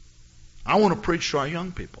I want to preach to our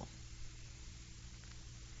young people.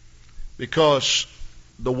 Because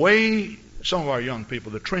the way some of our young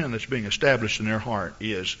people, the trend that's being established in their heart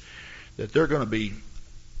is that they're going to be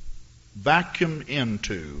vacuumed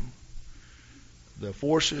into the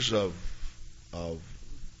forces of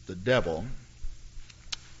the devil,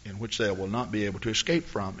 in which they will not be able to escape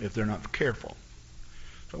from if they're not careful.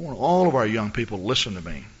 So I want all of our young people to listen to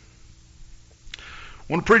me.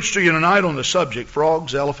 I want to preach to you tonight on the subject,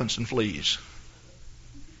 frogs, elephants, and fleas.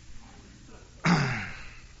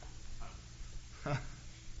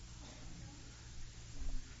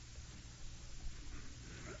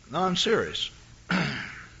 No, I'm serious. I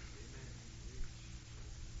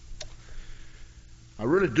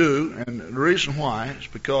really do, and the reason why is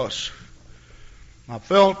because I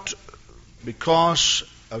felt, because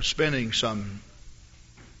of spending some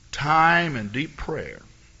time in deep prayer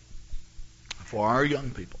for our young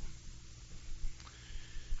people,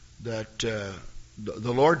 that the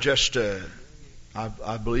Lord just,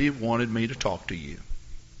 I believe, wanted me to talk to you.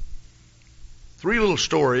 3 little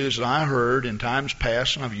stories that I heard in times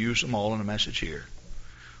past, and I've used them all in a message here.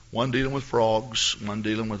 One dealing with frogs, one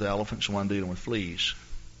dealing with elephants, and one dealing with fleas.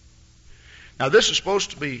 Now, this is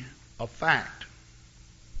supposed to be a fact.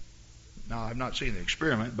 Now, I've not seen the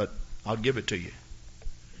experiment, but I'll give it to you.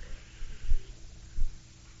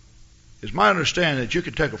 It's my understanding that you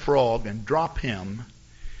could take a frog and drop him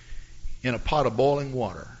in a pot of boiling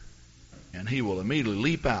water, and he will immediately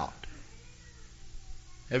leap out.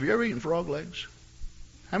 Have you ever eaten frog legs?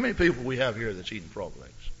 How many people we have here that's eaten frog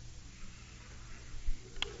legs?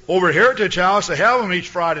 Over at Heritage House, they have them each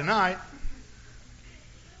Friday night.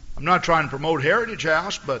 I'm not trying to promote Heritage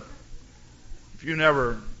House, but if you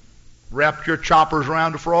never wrapped your choppers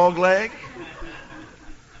around a frog leg,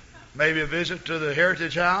 maybe a visit to the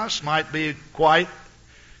Heritage House might be quite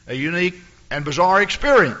a unique and bizarre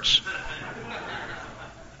experience.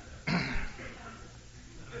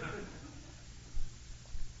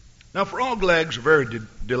 Now, frog legs are very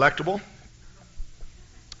delectable.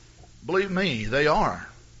 Believe me, they are.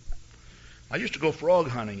 I used to go frog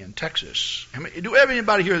hunting in Texas. Do we have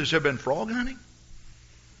anybody here that's ever been frog hunting?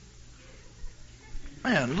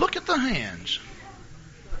 Man, look at the hands.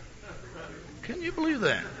 Can you believe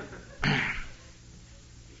that?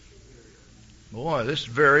 Boy, this is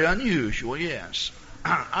very unusual, yes.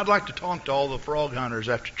 I'd like to talk to all the frog hunters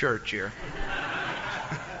after church here.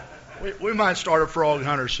 We might start a frog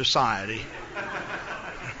hunter society.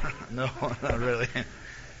 No, not really.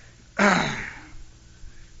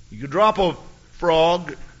 You could drop a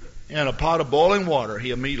frog in a pot of boiling water, he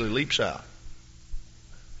immediately leaps out.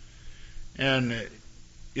 And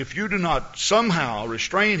if you do not somehow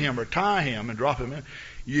restrain him or tie him and drop him in,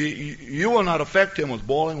 you will not affect him with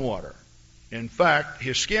boiling water. In fact,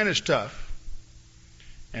 his skin is tough,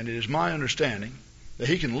 and it is my understanding that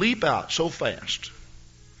he can leap out so fast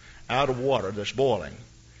out of water that's boiling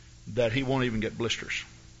that he won't even get blisters.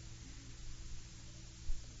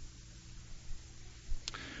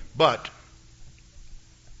 But,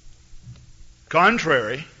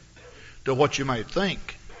 contrary to what you might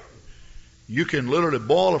think, you can literally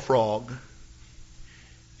boil a frog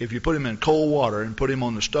if you put him in cold water and put him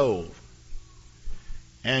on the stove.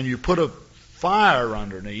 And you put a fire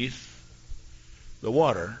underneath the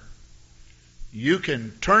water, you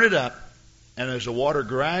can turn it up, and as the water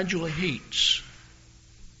gradually heats,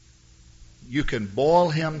 you can boil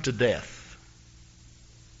him to death,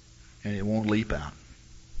 and he won't leap out.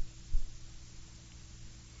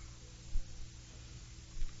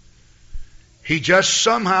 He just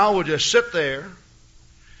somehow will just sit there,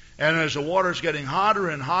 and as the water's getting hotter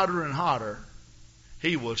and hotter and hotter,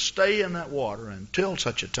 he will stay in that water until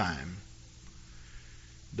such a time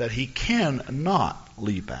that he cannot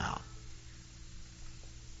leap out.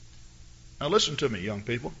 Now listen to me, young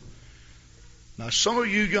people. Now some of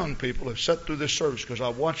you young people have sat through this service because I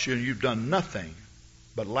watched you and you've done nothing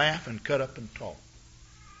but laugh and cut up and talk.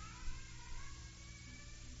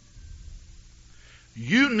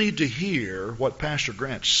 You need to hear what Pastor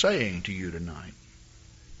Grant's saying to you tonight.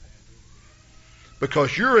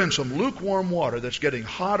 Because you're in some lukewarm water that's getting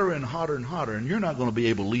hotter and hotter and hotter, and you're not going to be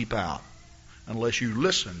able to leap out unless you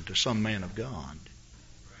listen to some man of God.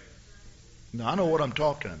 Now I know what I'm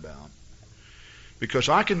talking about. Because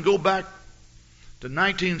I can go back to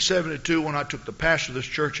 1972 when I took the pastor of this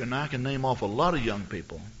church, and I can name off a lot of young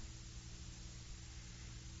people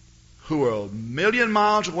who are a million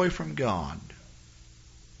miles away from God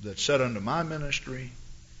that sat under my ministry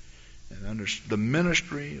and under the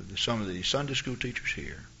ministry of some of the Sunday school teachers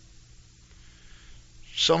here.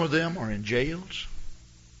 Some of them are in jails,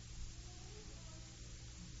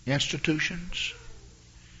 institutions,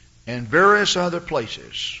 and various other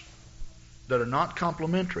places that are not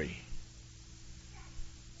complementary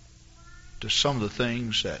to some of the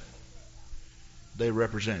things that they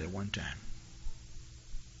represented at one time.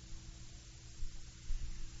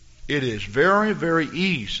 It is very, very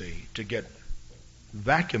easy to get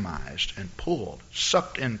vacuumized and pulled,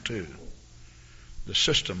 sucked into the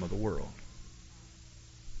system of the world.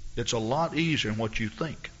 It's a lot easier than what you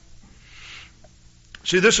think.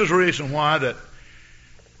 See, this is the reason why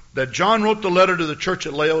that John wrote the letter to the church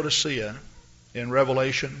at Laodicea in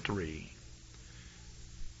Revelation 3.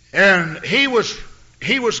 And he was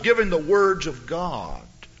giving the words of God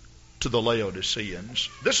to the Laodiceans.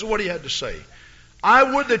 This is what he had to say.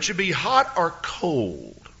 I would that you be hot or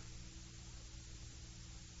cold.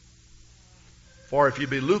 For if you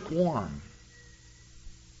be lukewarm,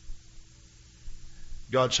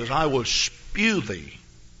 God says, I will spew thee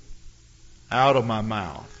out of my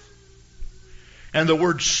mouth. And the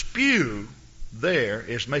word spew there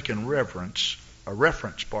is making a reference,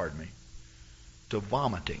 to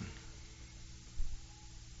vomiting.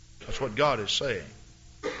 That's what God is saying.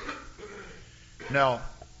 Now,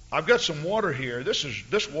 I've got some water here.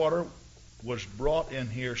 This water was brought in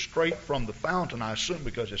here straight from the fountain, I assume,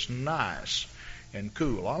 because it's nice and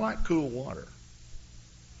cool. I like cool water.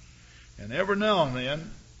 And every now and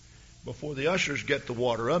then, before the ushers get the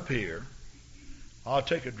water up here, I'll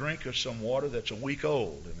take a drink of some water that's a week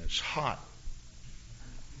old and it's hot.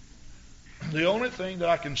 The only thing that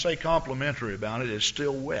I can say complimentary about it is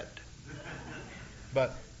still wet.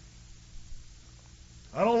 But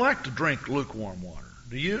I don't like to drink lukewarm water.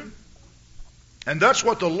 Do you? And that's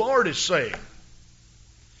what the Lord is saying.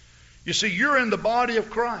 You see, you're in the body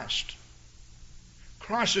of Christ.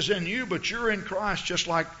 Christ is in you, but you're in Christ just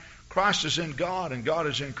like Christ is in God and God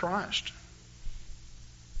is in Christ.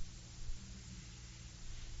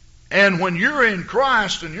 And when you're in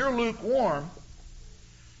Christ and you're lukewarm,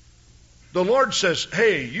 the Lord says,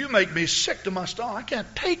 hey, you make me sick to my stomach. I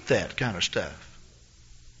can't take that kind of stuff.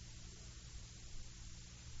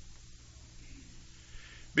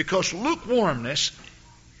 Because lukewarmness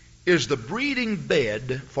is the breeding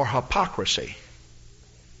bed for hypocrisy.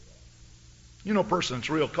 You know, a person that's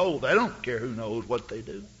real cold, they don't care who knows what they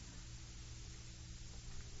do.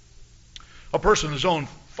 A person that's on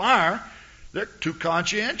fire, they're too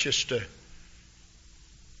conscientious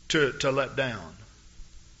to let down.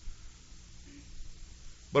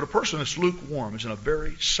 But a person that's lukewarm is in a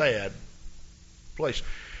very sad place.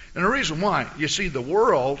 And the reason why, you see, the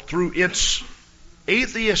world, through its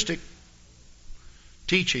atheistic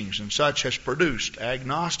teachings and such, has produced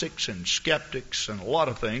agnostics and skeptics and a lot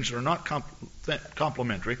of things that are not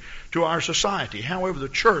complementary to our society. However, the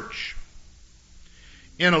church,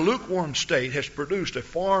 in a lukewarm state, has produced a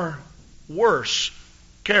far worse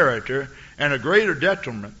character and a greater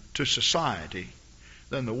detriment to society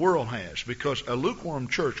than the world has, because a lukewarm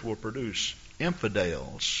church will produce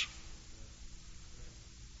infidels,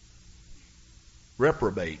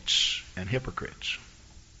 reprobates, and hypocrites.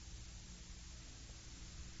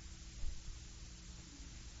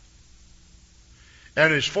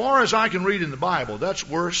 And as far as I can read in the Bible, that's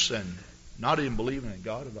worse than not even believing in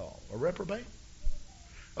God at all. A reprobate?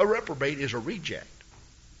 A reprobate is a reject.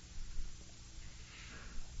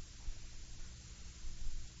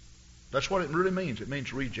 That's what it really means. It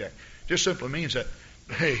means reject. It just simply means that,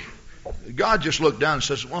 hey, God just looked down and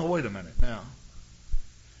says, well, wait a minute now.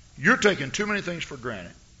 You're taking too many things for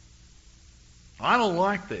granted. I don't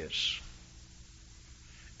like this.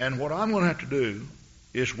 And what I'm going to have to do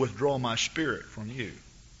is withdraw my spirit from you.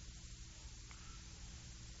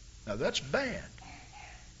 Now that's bad.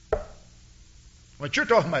 What you're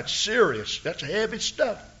talking about serious, that's heavy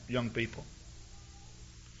stuff, young people.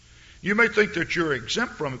 You may think that you're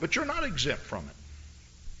exempt from it, but you're not exempt from it.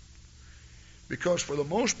 Because for the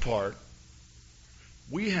most part,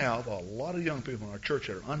 we have a lot of young people in our church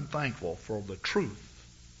that are unthankful for the truth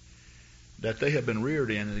that they have been reared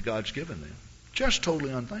in and that God's given them. Just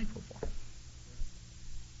totally unthankful for it.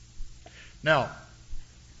 Now,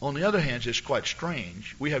 on the other hand, it's quite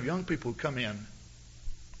strange. We have young people who come in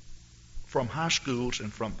from high schools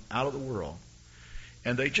and from out of the world,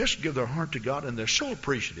 and they just give their heart to God, and they're so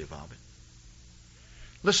appreciative of it.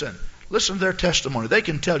 Listen to their testimony. They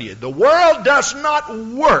can tell you, the world does not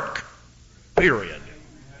work, period.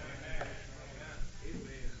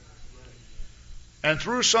 And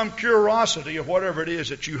through some curiosity of whatever it is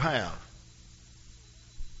that you have,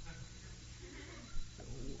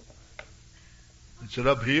 is it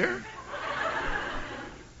up here?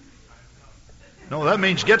 No, that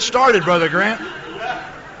means get started, Brother Grant.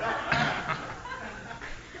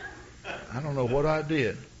 I don't know what I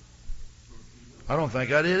did. I don't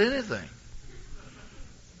think I did anything.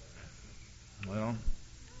 Well,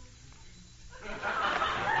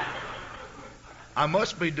 I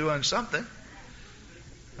must be doing something.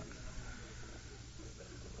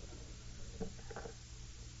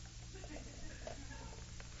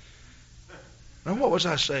 Now, what was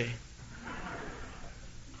I saying?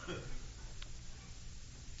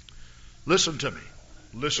 Listen to me.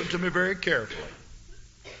 Listen to me very carefully.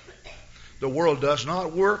 The world does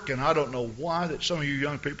not work, and I don't know why that some of you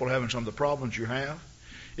young people are having some of the problems you have.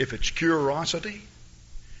 If it's curiosity,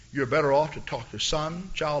 you're better off to talk to some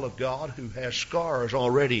child of God who has scars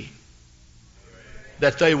already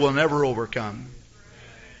that they will never overcome.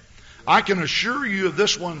 I can assure you of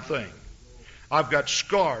this one thing. I've got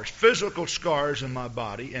scars, physical scars in my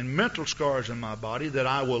body and mental scars in my body that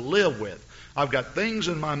I will live with. I've got things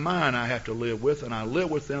in my mind I have to live with, and I live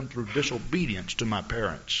with them through disobedience to my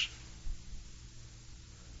parents.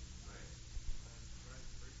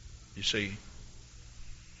 You see?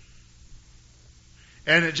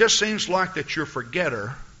 And it just seems like that your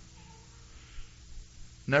forgetter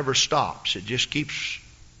never stops. It just keeps,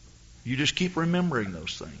 you just keep remembering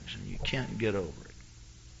those things, and you can't get over it.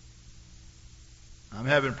 I'm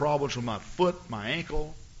having problems with my foot, my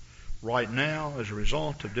ankle, right now as a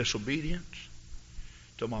result of disobedience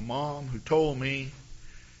to my mom, who told me,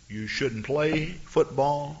 you shouldn't play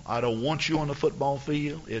football. I don't want you on the football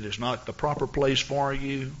field. It is not the proper place for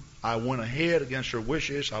you. I went ahead against her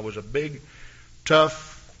wishes. I was a big,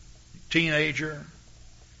 tough teenager.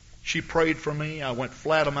 She prayed for me. I went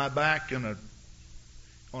flat on my back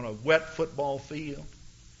on a wet football field,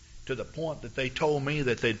 to the point that they told me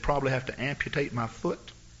that they'd probably have to amputate my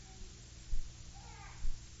foot.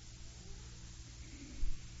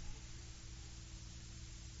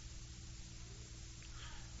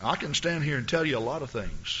 I can stand here and tell you a lot of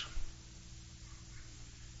things.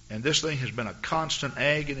 And this thing has been a constant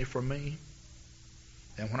agony for me.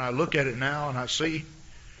 And when I look at it now and I see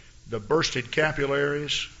the bursted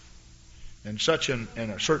capillaries and such in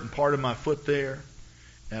a certain part of my foot there,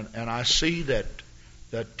 and I see that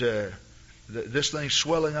this thing's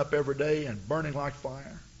swelling up every day and burning like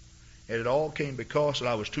fire, and it all came because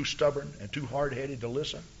I was too stubborn and too hard-headed to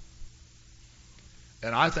listen.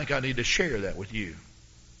 And I think I need to share that with you.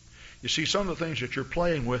 You see, some of the things that you're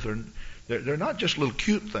playing with they're not just little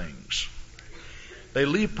cute things. They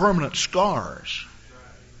leave permanent scars.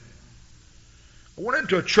 I went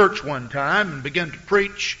into a church one time and began to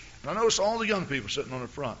preach. And I noticed all the young people sitting on the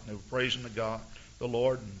front. They were praising the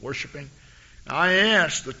Lord, and worshiping. And I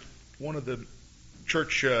asked one of the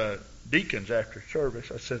church deacons after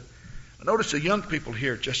service, I said, I noticed the young people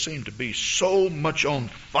here just seem to be so much on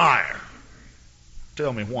fire.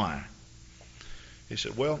 Tell me why. He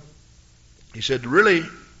said, really,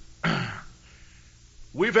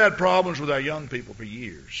 we've had problems with our young people for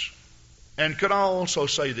years. And could I also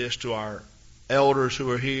say this to our elders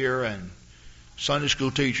who are here and Sunday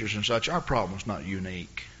school teachers and such, our problem's not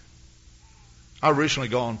unique. I've recently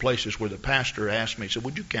gone places where the pastor asked me, he said,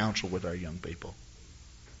 would you counsel with our young people?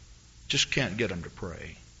 Just can't get them to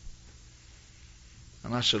pray.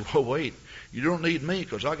 And I said, well, wait, you don't need me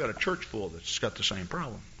because I got a church full that's got the same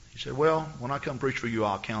problem. He said, well, when I come preach for you,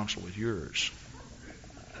 I'll counsel with yours.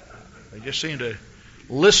 They just seem to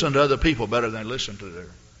listen to other people better than they listen to their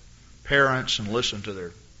parents and listen to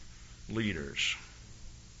their leaders.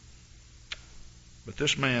 But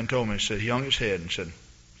this man told me, he said, he hung his head and said,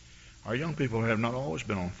 our young people have not always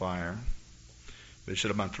been on fire. But he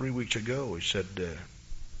said, about 3 weeks ago, he said,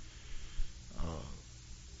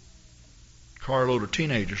 carload of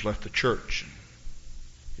teenagers left the church.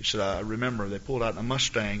 He said, I remember they pulled out in a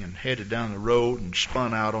Mustang and headed down the road and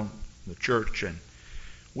spun out on the church. And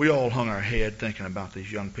we all hung our head thinking about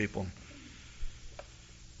these young people,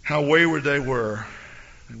 how wayward they were.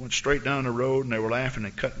 They went straight down the road and they were laughing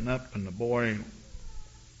and cutting up, and the boy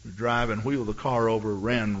driving wheeled the car over,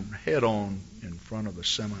 ran head on in front of a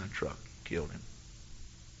semi-truck, killed him.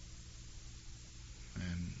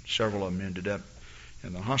 And several of them ended up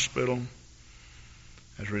in the hospital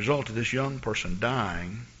as a result of this young person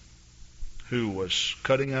dying who was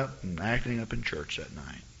cutting up and acting up in church that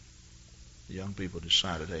night. The young people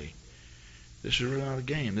decided, hey, this is really not a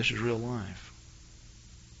game, this is real life.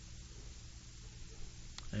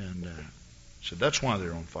 And so that's why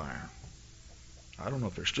they're on fire. I don't know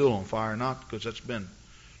if they're still on fire or not, because that's been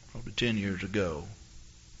probably 10 years ago.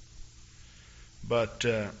 But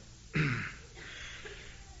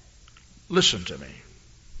listen to me.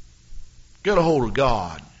 Get a hold of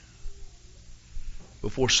God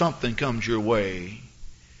before something comes your way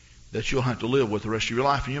that you'll have to live with the rest of your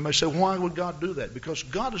life. And you may say, why would God do that? Because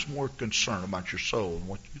God is more concerned about your soul than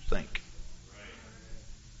what you think.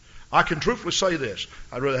 I can truthfully say this.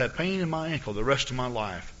 I'd rather have pain in my ankle the rest of my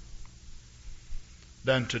life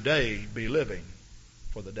than today be living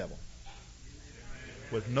for the devil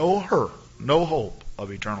with no hope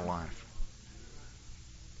of eternal life.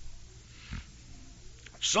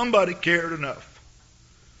 Somebody cared enough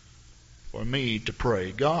for me to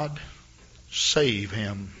pray, God, save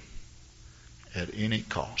him at any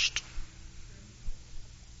cost.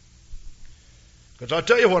 Because I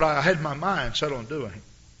tell you what I had my mind set on doing.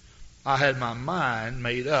 I had my mind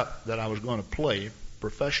made up that I was going to play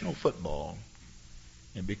professional football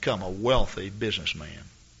and become a wealthy businessman.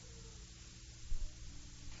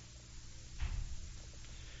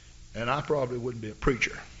 And I probably wouldn't be a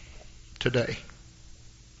preacher today.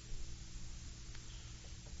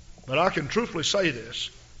 But I can truthfully say this.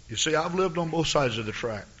 You see, I've lived on both sides of the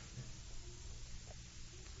track.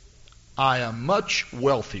 I am much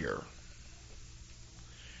wealthier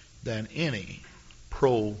than any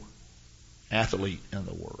pro athlete in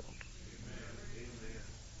the world.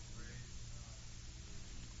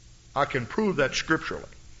 I can prove that scripturally.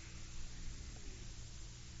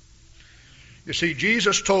 You see,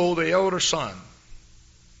 Jesus told the elder son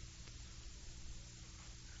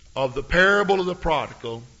of the parable of the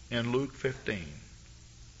prodigal in Luke 15.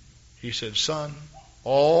 He said, son,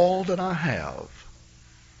 all that I have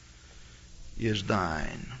is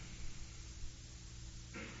thine.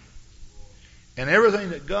 And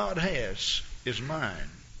everything that God has is mine.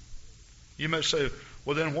 You may say,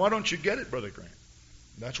 well, then why don't you get it, Brother Grant?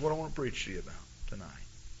 That's what I want to preach to you about tonight.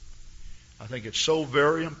 I think it's so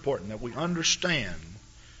very important that we understand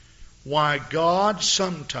why God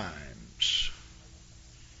sometimes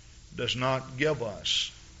does not give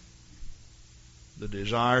us the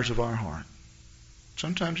desires of our heart.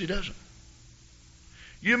 Sometimes he doesn't.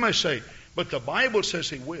 You may say, but the Bible says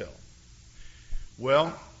he will.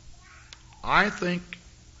 Well, I think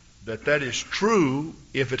that is true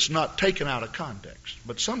if it's not taken out of context.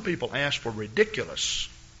 But some people ask for ridiculous,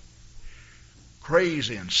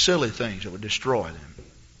 crazy, and silly things that would destroy them.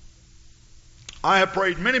 I have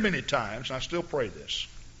prayed many, many times, and I still pray this.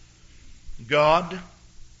 God,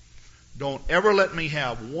 don't ever let me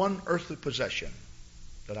have one earthly possession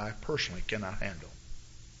that I personally cannot handle.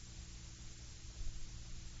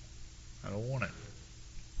 I don't want it.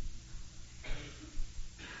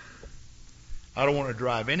 I don't want to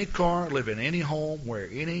drive any car, live in any home, wear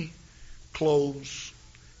any clothes,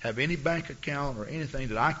 have any bank account or anything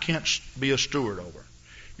that I can't be a steward over.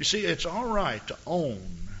 You see, it's all right to own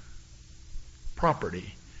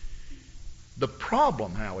property. The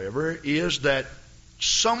problem, however, is that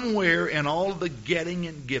somewhere in all of the getting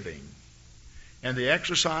and giving and the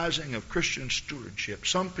exercising of Christian stewardship,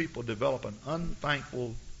 some people develop an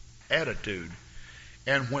unthankful attitude.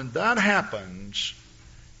 And when that happens,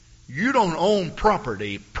 you don't own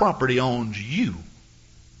property, property owns you.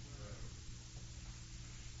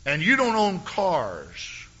 And you don't own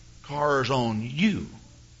cars, cars own you.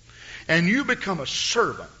 And you become a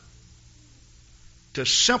servant to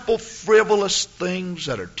simple, frivolous things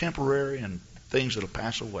that are temporary and things that will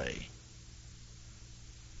pass away.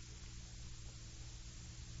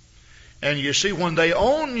 And you see, when they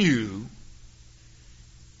own you,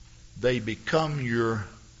 they become your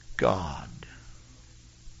God.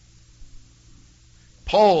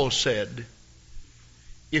 Paul said,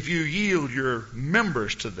 if you yield your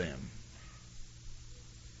members to them,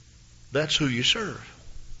 that's who you serve.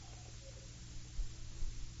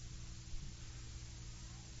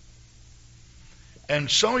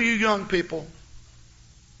 And some of you young people,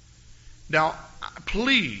 now,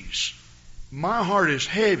 please, my heart is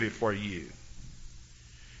heavy for you.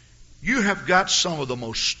 You have got some of the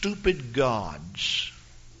most stupid gods.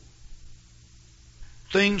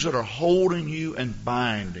 Things that are holding you and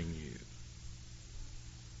binding you.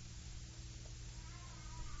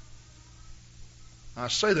 I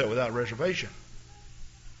say that without reservation.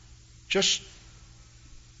 Just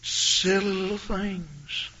silly little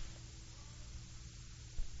things.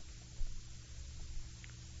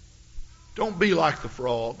 Don't be like the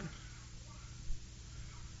frog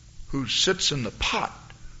who sits in the pot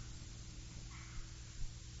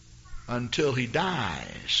until he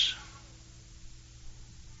dies.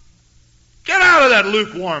 Get out of that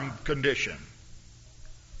lukewarm condition.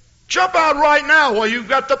 Jump out right now while you've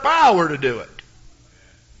got the power to do it.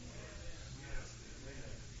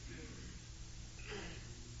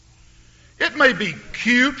 It may be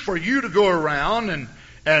cute for you to go around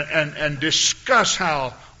and discuss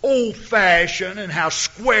how old-fashioned and how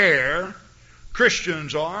square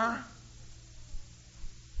Christians are.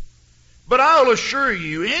 But I'll assure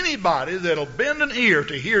you, anybody that'll bend an ear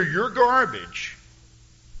to hear your garbage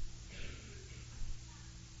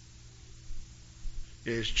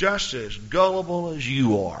is just as gullible as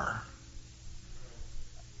you are.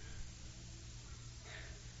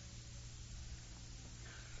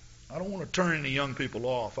 I don't want to turn any young people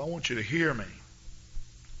off. I want you to hear me.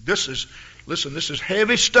 This is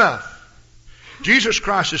heavy stuff. Jesus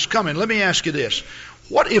Christ is coming. Let me ask you this.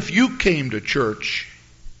 What if you came to church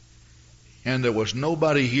and there was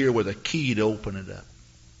nobody here with a key to open it up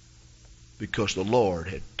because the Lord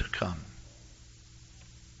had to come?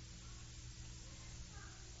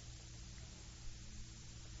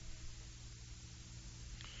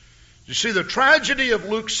 You see, the tragedy of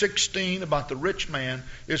Luke 16 about the rich man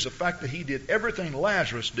is the fact that he did everything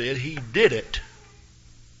Lazarus did. He did it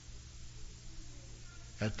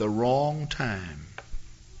at the wrong time.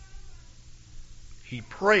 He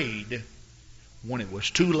prayed when it was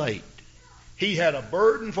too late. He had a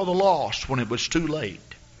burden for the lost when it was too late.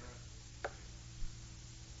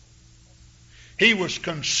 He was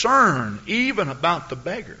concerned even about the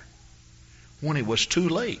beggar when it was too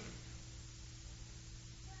late.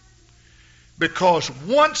 Because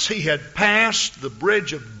once he had passed the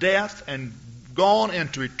bridge of death and gone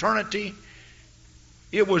into eternity,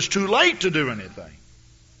 it was too late to do anything.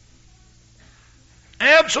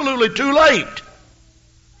 Absolutely too late.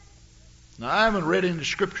 Now, I haven't read into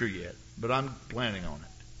Scripture yet, but I'm planning on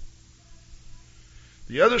it.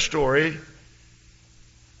 The other story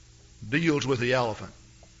deals with the elephant.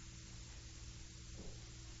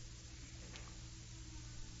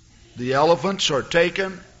 The elephants are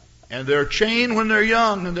taken and they're chained when they're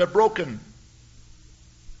young and they're broken.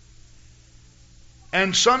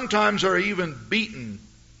 And sometimes are even beaten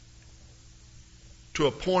to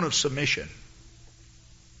a point of submission.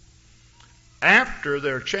 After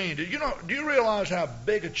they're chained, do you realize how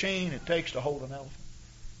big a chain it takes to hold an elephant?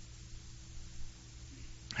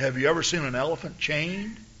 Have you ever seen an elephant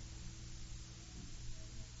chained?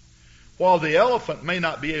 While the elephant may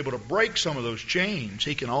not be able to break some of those chains,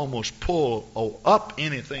 he can almost pull up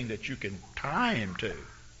anything that you can tie him to.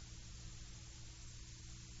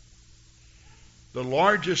 The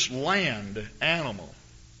largest land animal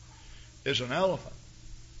is an elephant.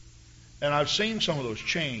 And I've seen some of those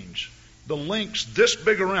chains. The links this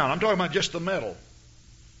big around. I'm talking about just the metal.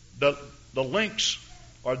 The links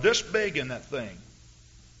are this big in that thing.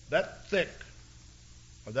 That thick.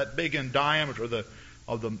 Or that big in diameter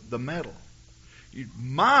of the metal.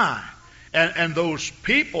 And those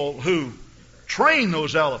people who train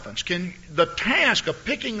those elephants the task of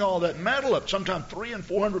picking all that metal up, sometimes 300 and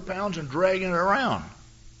 400 pounds, and dragging it around.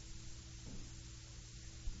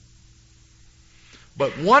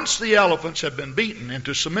 But once the elephants have been beaten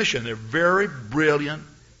into submission, they're very brilliant,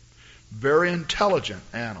 very intelligent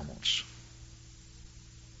animals,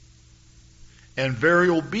 and very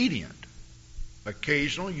obedient.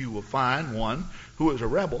 Occasionally you will find one who is a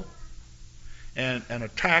rebel and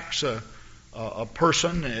attacks a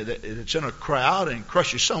person that's in a crowd and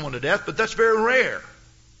crushes someone to death, but that's very rare.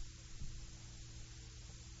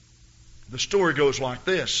 The story goes like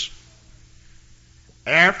this.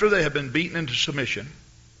 After they have been beaten into submission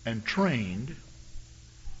and trained,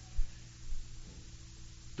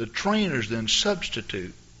 the trainers then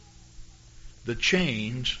substitute the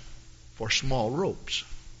chains for small ropes.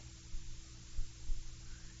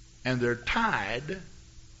 And they're tied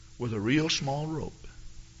with a real small rope.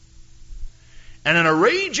 And in a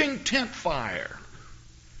raging tent fire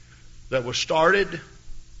that was started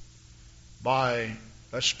by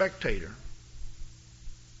a spectator,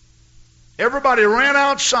 everybody ran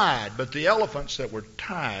outside, but the elephants that were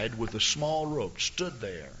tied with the small rope stood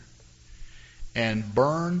there and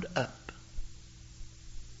burned up.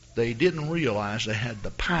 They didn't realize they had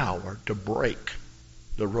the power to break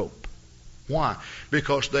the rope. Why?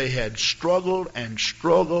 Because they had struggled and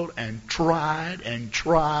struggled and tried and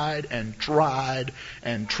tried and tried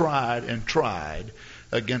and tried and tried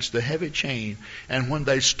against the heavy chain. And when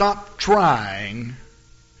they stopped trying,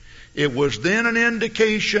 it was then an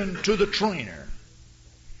indication to the trainer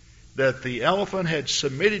that the elephant had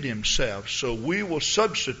submitted himself. So we will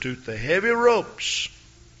substitute the heavy ropes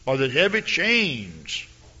or the heavy chains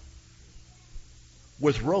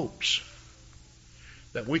with ropes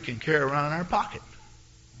that we can carry around in our pocket.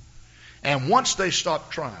 And once they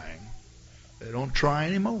stop trying, they don't try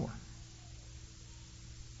anymore.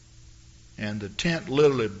 And the tent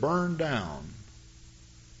literally burned down.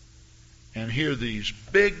 And here these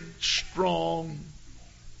big, strong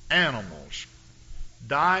animals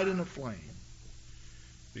died in a flame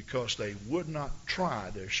because they would not try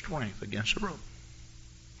their strength against the rope.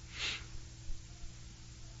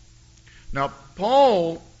 Now,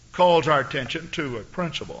 Paul calls our attention to a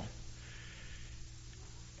principle.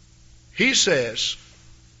 He says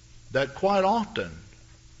that quite often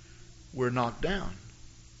we're knocked down.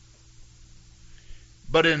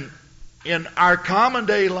 But in our common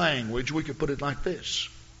day language, we could put it like this.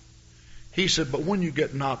 He said, but when you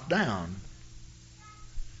get knocked down,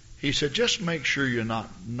 he said, just make sure you're not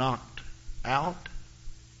knocked out,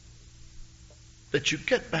 that you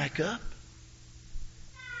get back up.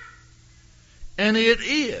 And it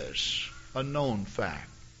is a known fact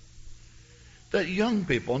that young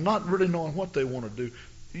people, not really knowing what they want to do,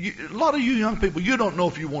 a lot of you young people, you don't know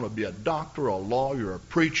if you want to be a doctor, a lawyer, a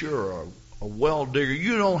preacher, or a well digger.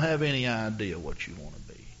 You don't have any idea what you want to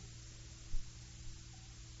be.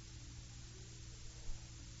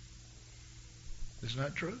 Isn't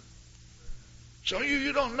that true? Some of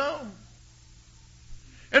you don't know.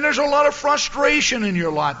 And there's a lot of frustration in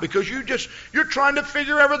your life because you're trying to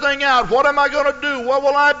figure everything out. What am I going to do? What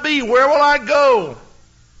will I be? Where will I go?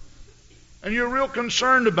 And you're real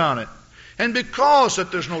concerned about it. And because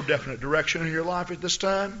that there's no definite direction in your life at this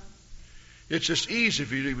time, it's just easy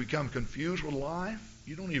for you to become confused with life.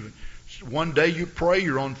 You don't even, one day you pray,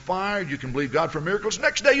 you're on fire, you can believe God for miracles.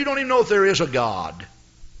 Next day you don't even know if there is a God.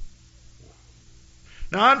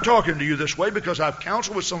 Now I'm talking to you this way because I've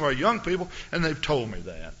counseled with some of our young people and they've told me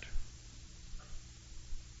that.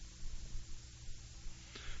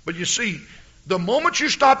 But you see, the moment you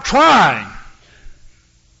stop trying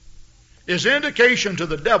is indication to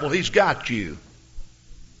the devil he's got you.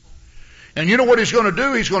 And you know what he's going to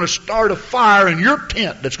do? He's going to start a fire in your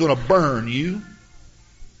tent that's going to burn you.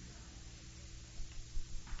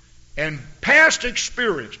 And past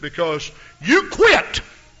experience, because you quit.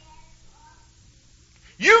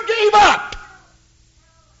 You gave up.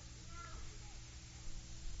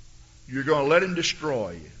 You're going to let him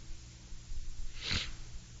destroy you.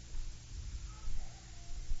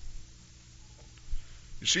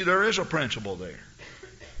 You see, there is a principle there.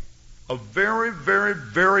 A very, very,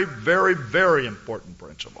 very, very, very important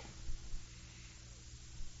principle.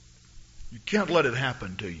 You can't let it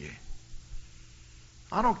happen to you.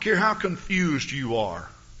 I don't care how confused you are.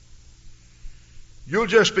 You'll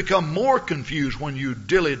just become more confused when you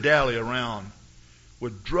dilly-dally around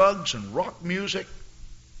with drugs and rock music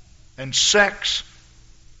and sex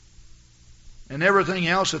and everything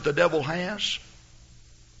else that the devil has.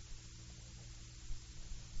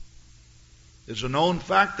 It's a known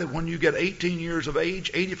fact that when you get 18 years of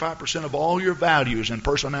age, 85% of all your values and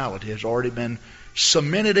personality has already been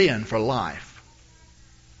cemented in for life.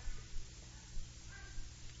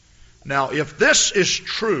 Now, if this is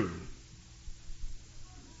true,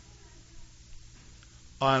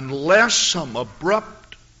 unless some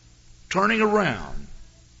abrupt turning around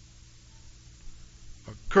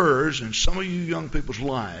occurs in some of you young people's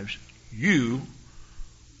lives, you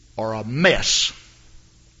are a mess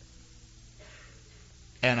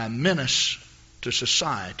and a menace to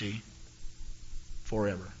society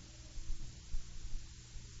forever.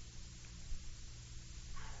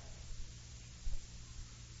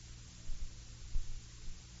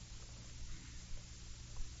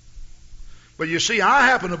 But you see, I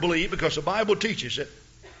happen to believe, because the Bible teaches it,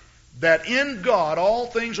 that in God all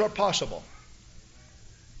things are possible.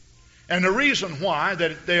 And the reason why,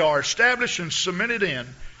 that they are established and cemented in,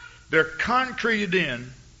 they're concreted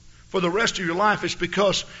in for the rest of your life, is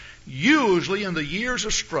because usually in the years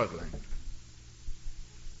of struggling,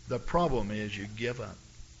 the problem is you give up,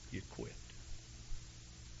 you quit.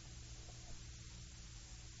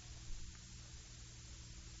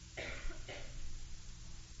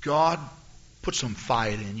 God put some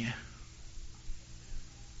fight in you.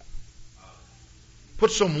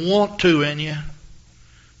 Put some want to in you.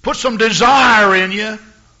 Put some desire in you.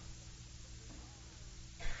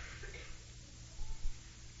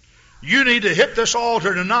 You need to hit this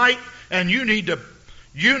altar tonight, and you need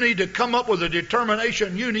to come up with a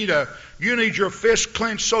determination. You need your fist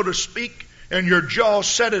clenched, so to speak, and your jaw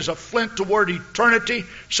set as a flint toward eternity,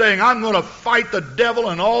 saying, I'm going to fight the devil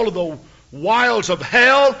and all of the wiles of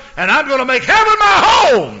hell, and I'm going to make heaven my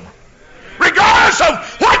home, regardless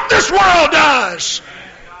of what this world does.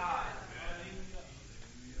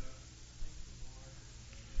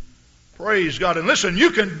 Praise God. And listen,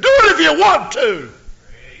 you can do it if you want to.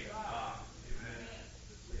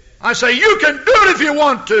 I say you can do it if you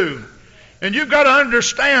want to. And you've got to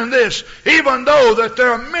understand this, even though that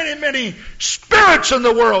there are many, many spirits in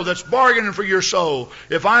the world that's bargaining for your soul.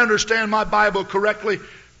 If I understand my Bible correctly,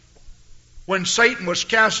 when Satan was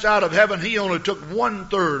cast out of heaven, he only took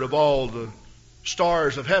 1/3 of all the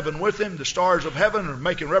stars of heaven with him. The stars of heaven are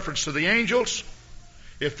making reference to the angels.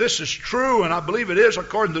 If this is true, and I believe it is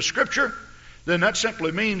according to Scripture, then that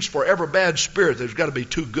simply means for every bad spirit there's got to be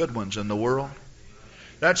 2 good ones in the world.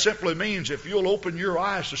 That simply means if you'll open your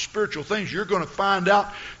eyes to spiritual things, you're going to find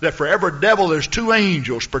out that for every devil there's 2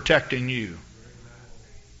 angels protecting you.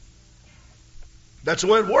 That's the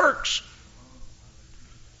way it works.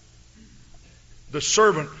 The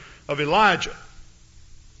servant of Elijah.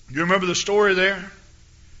 You remember the story there?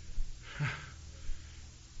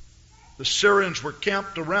 The Syrians were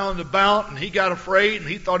camped around about, and he got afraid, and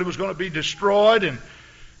he thought he was going to be destroyed,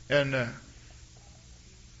 and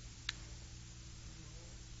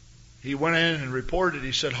he went in and reported.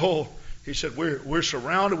 He said, we're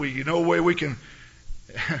surrounded. No way we can.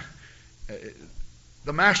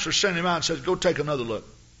 The master sent him out and said, go take another look.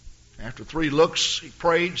 After 3 looks, he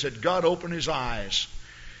prayed and said, God, open his eyes.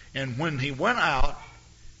 And when he went out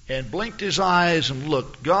and blinked his eyes and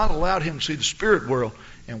looked, God allowed him to see the spirit world.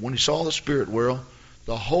 And when he saw the spirit world,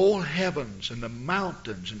 the whole heavens and the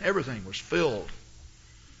mountains and everything was filled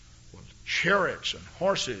with chariots and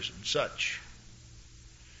horses and such.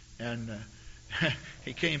 And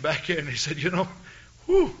he came back in and he said,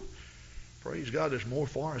 praise God, there's more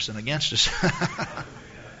for us than against us.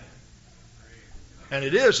 And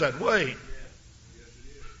it is that way.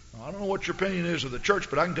 I don't know what your opinion is of the church,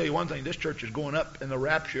 but I can tell you one thing. This church is going up in the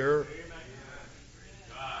rapture.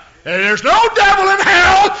 And there's no devil in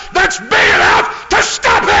hell that's big enough to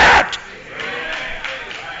stop it.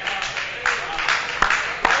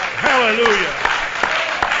 Hallelujah.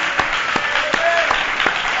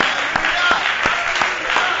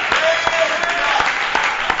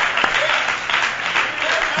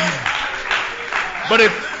 But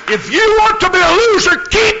if you want to be a loser,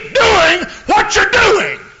 keep doing what you're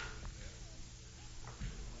doing.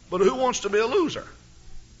 But who wants to be a loser?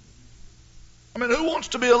 Who wants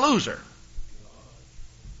to be a loser?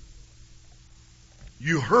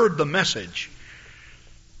 You heard the message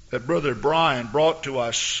that Brother Brian brought to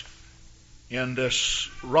us in this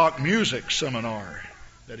rock music seminar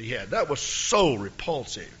that he had. That was so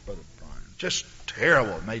repulsive, Brother Brian. Just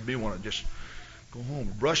terrible. It made me want to just go home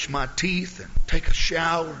and brush my teeth and take a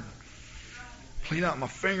shower and clean out my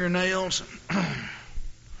fingernails and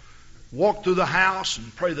walk through the house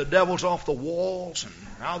and pray the devils off the walls and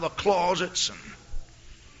out of the closets and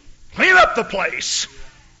clean up the place.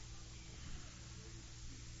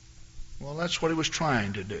 Well, that's what he was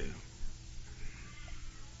trying to do.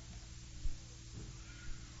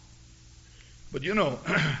 But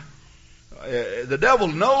the devil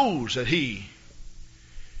knows that he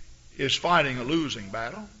is fighting a losing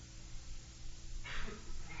battle.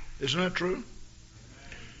 Isn't that true?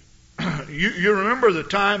 You remember the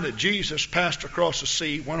time that Jesus passed across the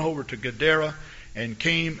sea, went over to Gadara, and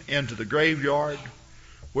came into the graveyard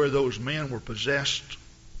where those men were possessed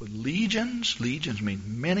with legions. Legions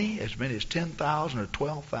mean many as 10,000 or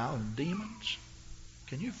 12,000 demons.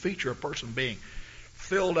 Can you feature a person being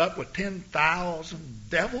filled up with 10,000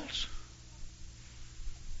 devils?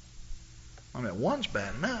 One's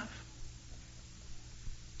bad enough.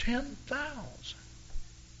 10,000.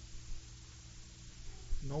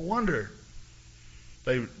 No wonder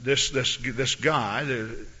this guy, they're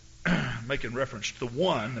making reference to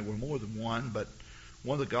one. There were more than one, but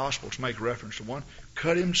one of the Gospels make reference to one.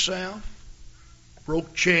 Cut himself,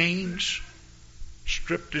 broke chains,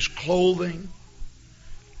 stripped his clothing,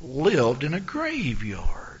 lived in a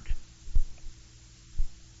graveyard.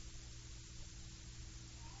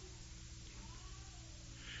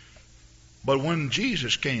 But when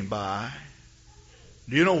Jesus came by,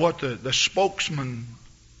 do you know what the spokesman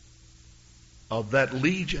of that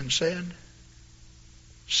legion said?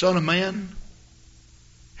 Son of man,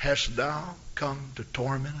 hast thou come to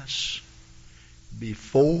torment us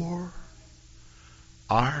before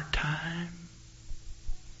our time?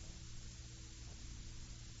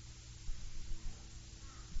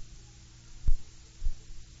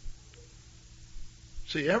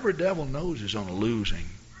 See, every devil knows he's on a losing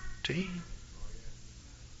team.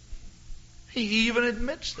 He even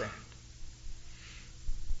admits that.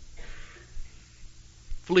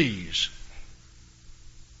 Fleas.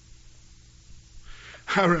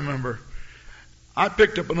 I remember I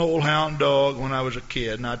picked up an old hound dog when I was a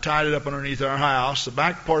kid, and I tied it up underneath our house, the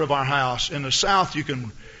back part of our house. In the South,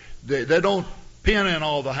 they don't pin in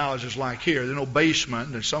all the houses like here. There's no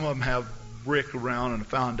basement, and some of them have brick around and a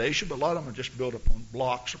foundation, but a lot of them are just built upon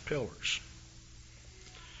blocks or pillars.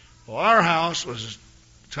 Well, our house was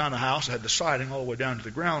the kind of house that had the siding all the way down to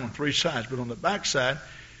the ground on 3 sides, but on the back side,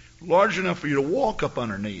 large enough for you to walk up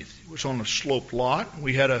underneath. It was on a sloped lot.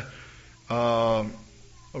 We had a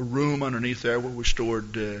room underneath there where we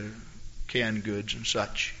stored canned goods and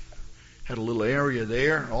such. Had a little area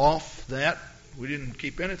there. Off that, we didn't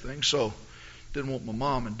keep anything, so didn't want my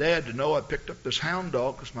mom and dad to know I picked up this hound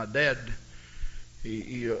dog because my dad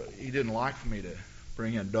he didn't like for me to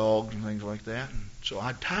bring in dogs and things like that. And so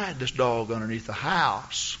I tied this dog underneath the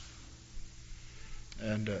house.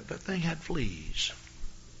 And that thing had fleas.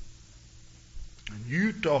 And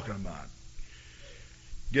you talking about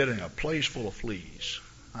getting a place full of fleas.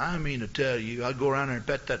 I mean to tell you, I'd go around there and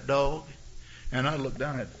pet that dog, and I'd look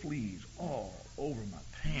down at fleas all over my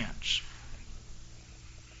pants.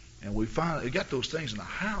 And we finally got those things in the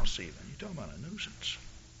house even. You're talking about a nuisance.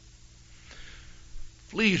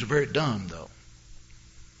 Fleas are very dumb, though.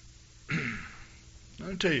 Let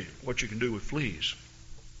me tell you what you can do with fleas.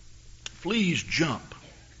 Fleas jump.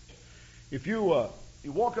 If you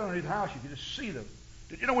walk underneath the house, you can just see them.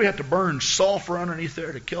 Did you know we have to burn sulfur underneath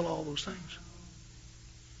there to kill all those things?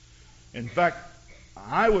 In fact,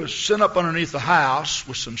 I was sent up underneath the house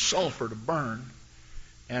with some sulfur to burn,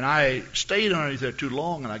 and I stayed underneath there too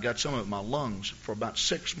long, and I got some of it in my lungs for about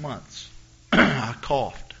 6 months. I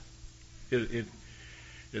coughed. It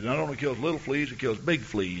not only kills little fleas, it kills big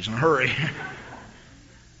fleas in a hurry.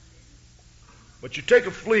 But you take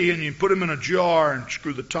a flea and you put them in a jar and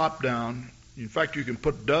screw the top down. In fact, you can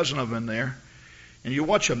put a dozen of them in there. And you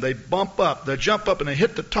watch them. They bump up. They jump up and they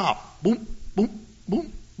hit the top. Boom, boom,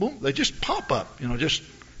 boom, boom. They just pop up.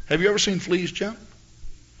 Have you ever seen fleas jump?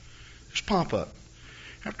 Just pop up.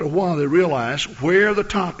 After a while, they realize where the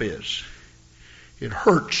top is. It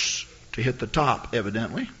hurts to hit the top,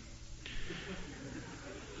 evidently.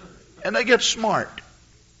 And they get smart.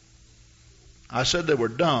 I said they were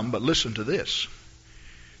dumb, but listen to this.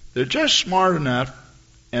 They're just smart enough,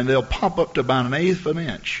 and they'll pop up to about 1/8 of an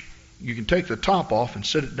inch. You can take the top off and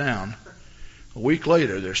sit it down. A week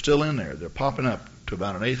later, they're still in there. They're popping up to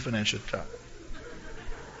about 1/8 of an inch at the top.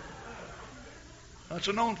 That's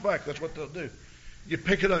a known fact. That's what they'll do. You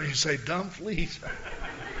pick it up and you say, dumb fleas.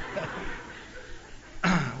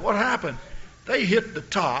 What happened? They hit the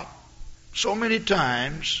top so many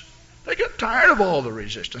times, they get tired of all the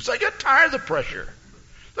resistance. They get tired of the pressure.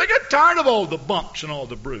 They get tired of all the bumps and all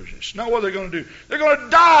the bruises. Now what are they going to do? They're going to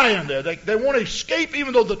die in there. They want to escape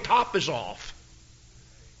even though the top is off.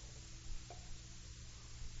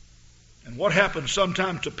 And what happens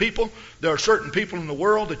sometimes to people, there are certain people in the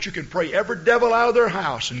world that you can pray every devil out of their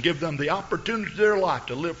house and give them the opportunity of their life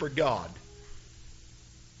to live for God.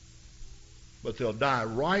 But they'll die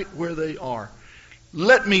right where they are.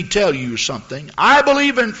 Let me tell you something. I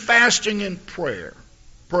believe in fasting and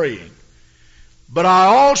praying. But I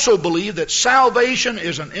also believe that salvation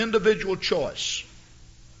is an individual choice.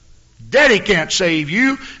 Daddy can't save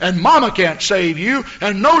you, and Mama can't save you,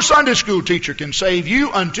 and no Sunday school teacher can save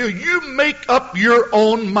you until you make up your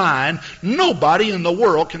own mind. Nobody in the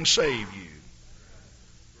world can save you.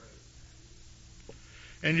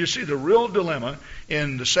 And you see, the real dilemma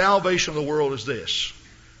in the salvation of the world is this.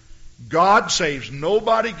 God saves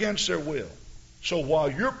nobody against their will. So while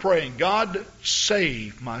you're praying, God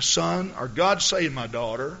save my son, or God save my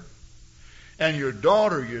daughter, and your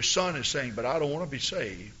daughter, your son is saying, but I don't want to be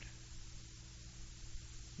saved,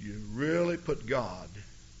 you really put God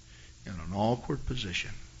in an awkward position.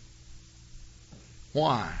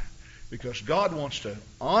 Why? Because God wants to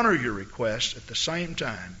honor your request at the same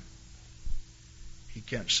time. He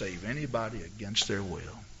can't save anybody against their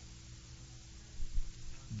will.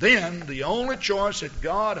 Then the only choice that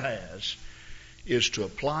God has is to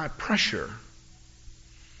apply pressure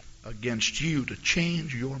against you to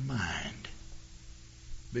change your mind.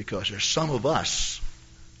 Because there's some of us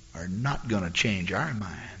are not going to change our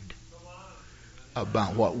mind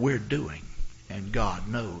about what we're doing, and God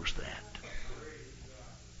knows that.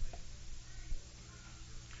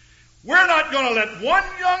 We're not going to let one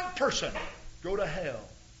young person go to hell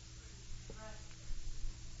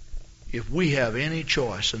if we have any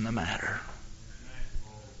choice in the matter.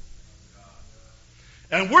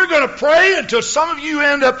 And we're going to pray until some of you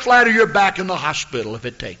end up flat on your back in the hospital if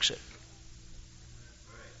it takes it.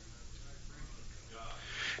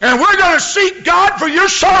 And we're going to seek God for your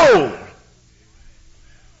soul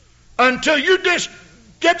until you just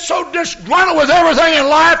get so disgruntled with everything in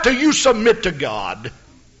life till you submit to God.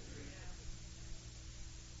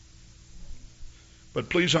 But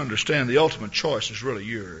please understand, the ultimate choice is really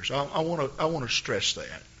yours. I want to stress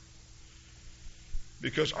that.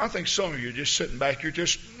 Because I think some of you are just sitting back,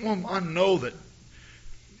 I know that,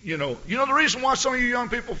 you know the reason why some of you young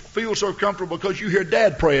people feel so comfortable, because you hear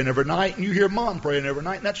Dad praying every night and you hear Mom praying every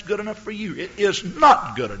night, and that's good enough for you. It is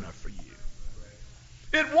not good enough for you.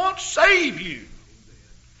 It won't save you.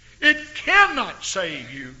 It cannot save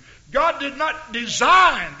you. God did not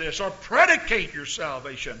design this or predicate your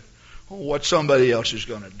salvation on what somebody else is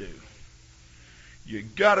going to do. You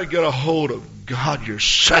got to get a hold of God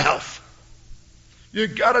yourself.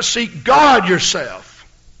 You've got to seek God yourself.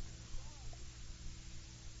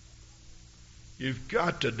 You've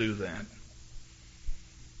got to do that.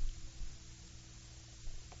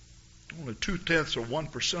 Only 0.2 of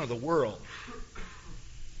 1% of the world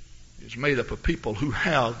is made up of people who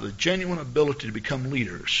have the genuine ability to become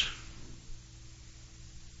leaders.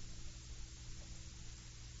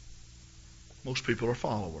 Most people are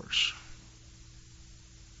followers.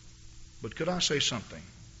 But could I say something?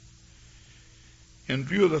 In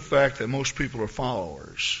view of the fact that most people are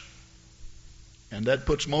followers, and that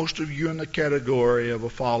puts most of you in the category of a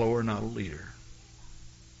follower, not a leader,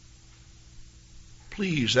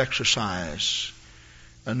 please exercise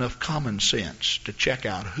enough common sense to check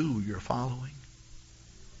out who you're following.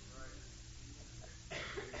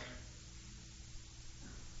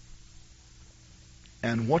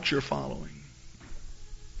 And what you're following.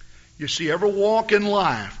 You see, every walk in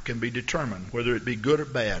life can be determined, whether it be good or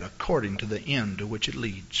bad, according to the end to which it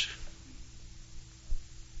leads.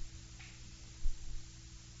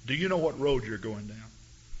 Do you know what road you're going down?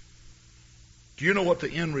 Do you know what the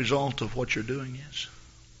end result of what you're doing is?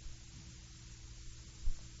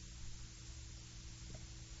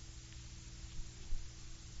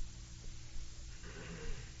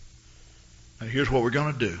 Now here's what we're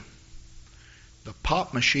going to do. The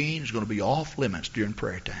pop machine is going to be off limits during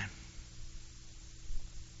prayer time.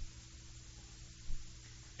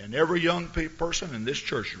 And every young person in this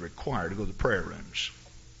church is required to go to the prayer rooms.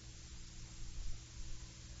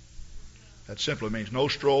 That simply means no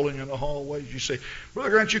strolling in the hallways. You say, Brother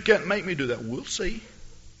Grant, you can't make me do that. We'll see.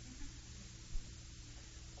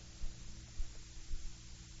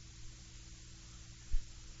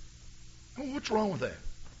 Well, what's wrong with that?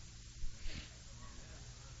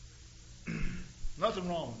 Nothing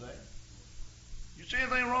wrong with that. You see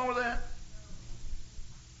anything wrong with that?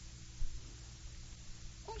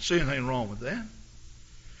 I don't see anything wrong with that.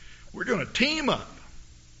 We're going to team up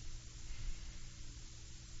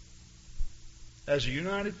as a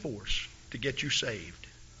united force to get you saved.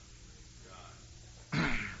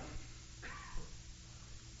 Let's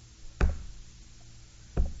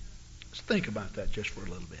think about that just for a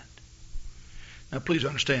little bit. Now, please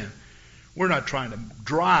understand, we're not trying to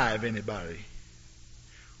drive anybody.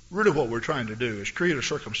 Really what we're trying to do is create a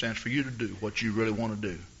circumstance for you to do what you really want to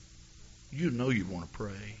do. You know you want to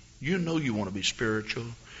pray. You know you want to be spiritual.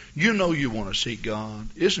 You know you want to seek God.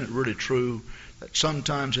 Isn't it really true that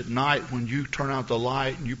sometimes at night when you turn out the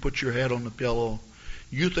light and you put your head on the pillow,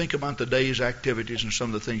 you think about the day's activities and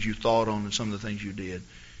some of the things you thought on and some of the things you did?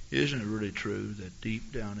 Isn't it really true that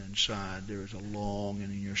deep down inside there is a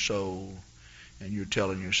longing in your soul and you're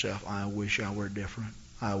telling yourself, I wish I were different.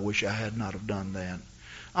 I wish I had not have done that.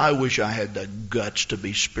 I wish I had the guts to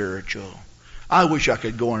be spiritual. I wish I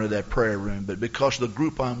could go into that prayer room, but because the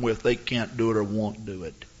group I'm with, they can't do it or won't do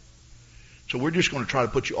it. So we're just going to try to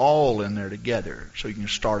put you all in there together so you can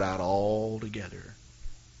start out all together.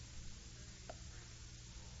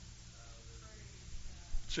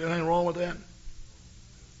 See anything wrong with that?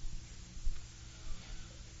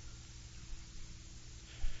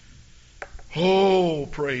 Oh,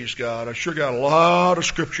 praise God. I sure got a lot of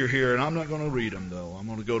scripture here, and I'm not going to read them, though. I'm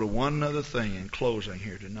going to go to one other thing in closing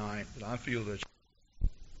here tonight that I feel that's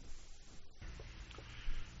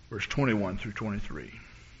verse 21 through 23.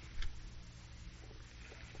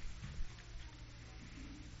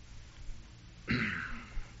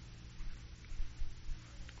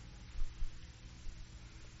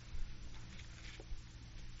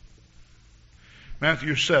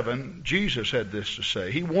 Matthew 7, Jesus had this to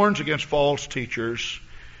say. He warns against false teachers,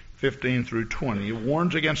 15 through 20. He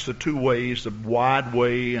warns against the two ways, the wide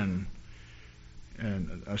way, and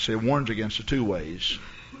I say warns against the two ways.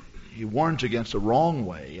 He warns against the wrong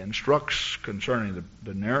way, instructs concerning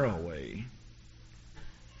the narrow way.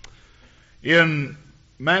 In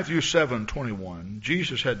Matthew 7:21,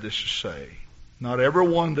 Jesus had this to say, Not every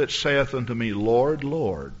one that saith unto me, Lord,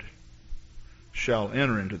 Lord, shall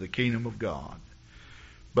enter into the kingdom of God,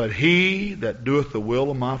 but he that doeth the will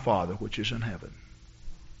of my Father which is in heaven.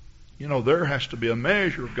 You know, there has to be a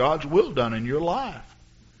measure of God's will done in your life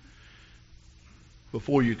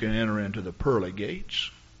before you can enter into the pearly gates.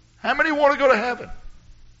 How many want to go to heaven?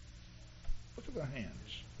 Look at their hands.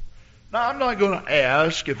 Now, I'm not going to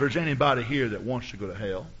ask if there's anybody here that wants to go to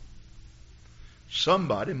hell.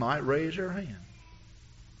 Somebody might raise their hand.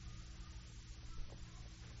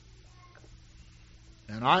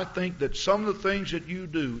 And I think that some of the things that you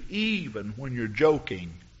do, even when you're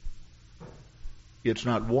joking, it's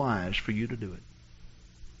not wise for you to do it.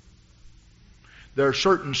 There are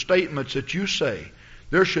certain statements that you say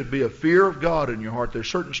There should be a fear of God in your heart. There's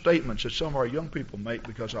certain statements that some of our young people make,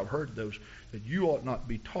 because I've heard those, that you ought not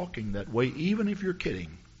be talking that way, even if you're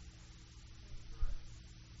kidding.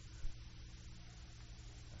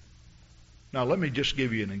 Now, let me just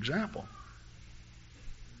give you an example.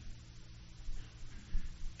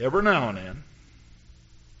 Every now and then,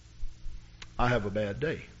 I have a bad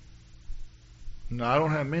day. Now, I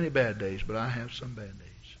don't have many bad days, but I have some bad days.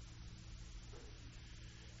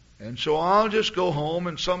 And so I'll just go home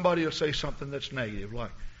and somebody will say something that's negative,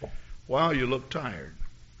 like, wow, you look tired.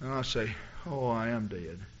 And I'll say, oh, I am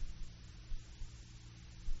dead.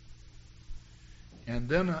 And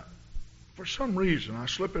then, for some reason, I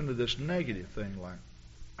slip into this negative thing, like,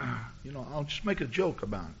 I'll just make a joke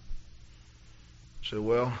about it. Say,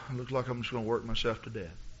 well, it looks like I'm just going to work myself to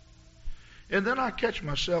death. And then I catch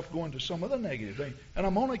myself going to some other negative thing, and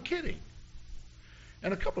I'm only kidding.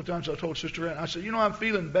 And a couple of times I told Sister Ann, I said, I'm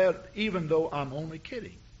feeling bad even though I'm only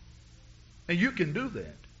kidding. And you can do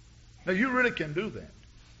that. Now, you really can do that.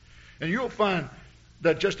 And you'll find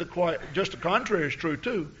that just the contrary is true,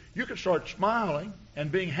 too. You can start smiling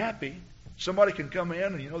and being happy. Somebody can come in,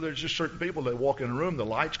 and, there's just certain people that walk in a room, the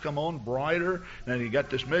lights come on brighter, and you got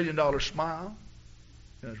this $1 million smile.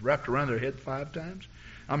 And it's wrapped around their head 5 times.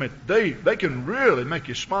 I mean, they can really make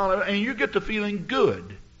you smile, and you get to feeling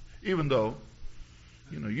good, even though,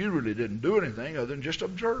 you really didn't do anything other than just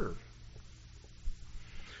observe.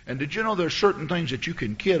 And did you know there's certain things that you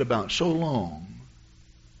can kid about so long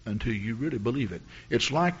until you really believe it?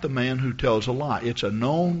 It's like the man who tells a lie. It's a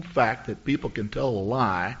known fact that people can tell a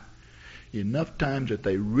lie enough times that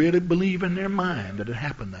they really believe in their mind that it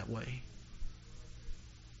happened that way.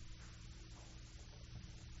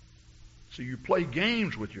 So you play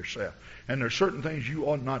games with yourself, and there's certain things you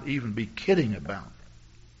ought not even be kidding about.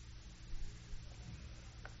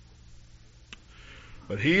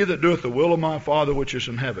 But he that doeth the will of my Father which is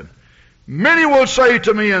in heaven. Many will say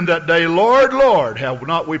to me in that day, Lord, Lord, have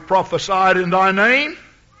not we prophesied in thy name?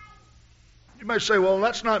 You may say, well,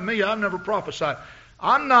 that's not me. I've never prophesied.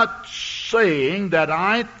 I'm not saying that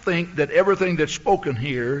I think that everything that's spoken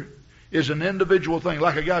here is an individual thing.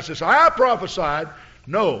 Like a guy says, I prophesied.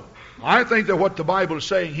 No. I think that what the Bible is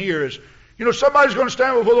saying here is, somebody's going to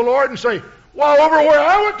stand before the Lord and say, well, over where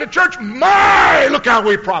I went to church, look how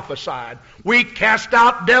we prophesied. We cast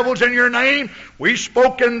out devils in your name. We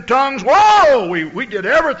spoke in tongues. Whoa! We did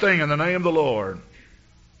everything in the name of the Lord.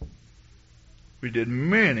 We did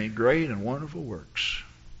many great and wonderful works.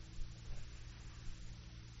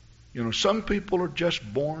 Some people are just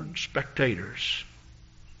born spectators,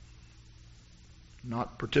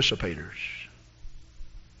 not participators.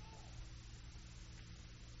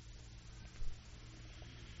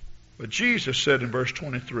 But Jesus said in verse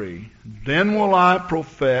 23, then will I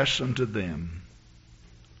profess unto them,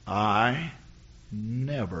 I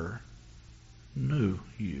never knew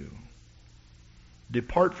you.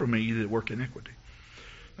 Depart from me, ye that work iniquity.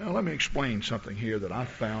 Now let me explain something here that I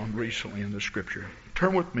found recently in the Scripture.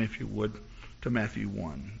 Turn with me, if you would, to Matthew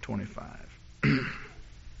 1:25.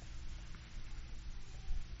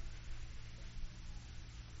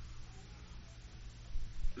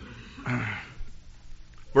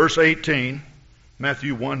 Verse 18,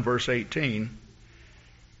 Matthew 1, verse 18,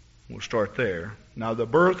 we'll start there. Now the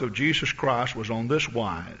birth of Jesus Christ was on this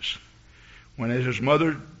wise. When his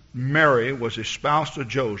mother Mary was espoused to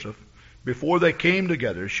Joseph, before they came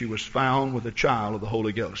together, she was found with a child of the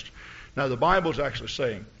Holy Ghost. Now the Bible's actually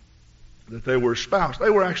saying that they were espoused. They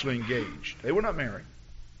were actually engaged. They were not married.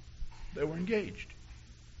 They were engaged.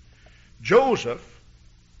 Joseph,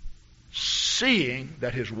 seeing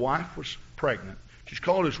that his wife was pregnant, she's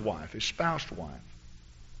called his wife, his spoused wife.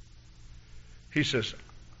 He says,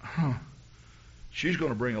 she's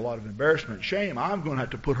going to bring a lot of embarrassment and shame. I'm going to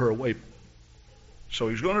have to put her away. So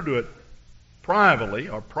he's going to do it privately.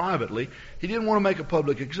 He didn't want to make a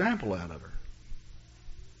public example out of her.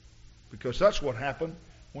 Because that's what happened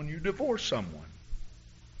when you divorce someone.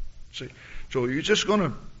 See, so you're just going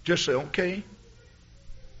to just say, okay,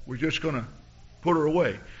 we're just going to put her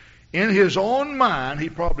away. In his own mind, he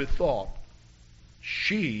probably thought,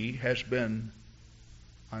 she has been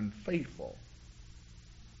unfaithful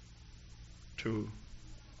to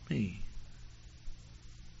me.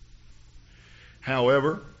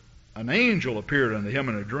 However, an angel appeared unto him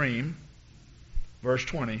in a dream, verse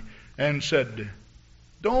 20, and said,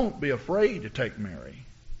 don't be afraid to take Mary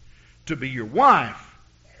to be your wife,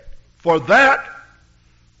 for that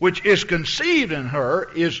which is conceived in her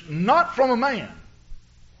is not from a man.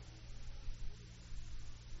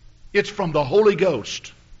 It's from the Holy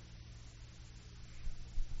Ghost.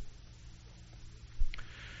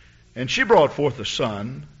 And she brought forth a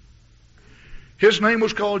son. His name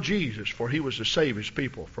was called Jesus, for he was to save his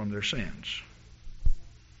people from their sins.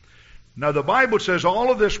 Now the Bible says all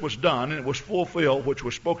of this was done, and it was fulfilled, which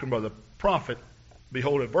was spoken by the prophet,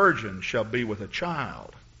 behold, a virgin shall be with a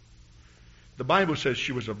child. The Bible says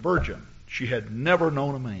she was a virgin. She had never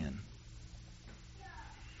known a man.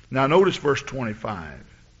 Now notice verse 25.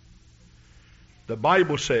 The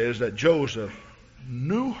Bible says that Joseph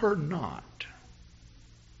knew her not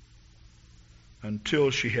until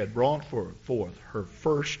she had brought forth her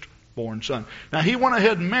firstborn son. Now he went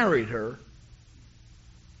ahead and married her.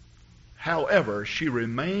 However, she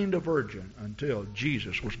remained a virgin until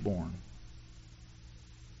Jesus was born.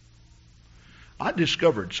 I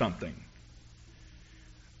discovered something.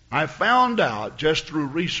 I found out just through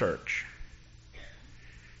research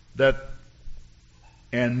that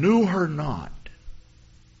and knew her not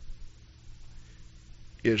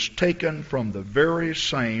is taken from the very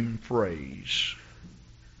same phrase,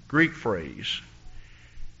 Greek phrase,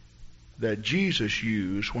 that Jesus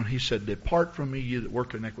used when he said, depart from me, you that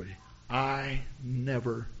work iniquity. I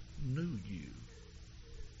never knew you.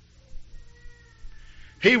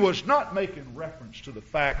 He was not making reference to the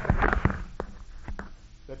fact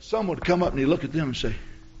that someone would come up and he'd look at them and say,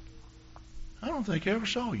 I don't think I ever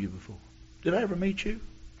saw you before. Did I ever meet you?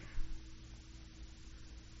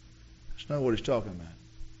 That's not what he's talking about.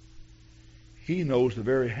 He knows the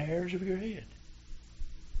very hairs of your head.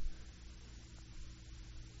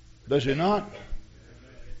 Does he not?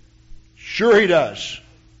 Sure he does.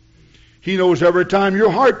 He knows every time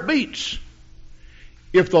your heart beats.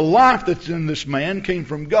 If the life that's in this man came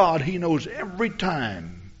from God, he knows every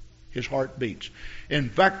time his heart beats. In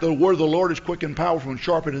fact, the word of the Lord is quick and powerful and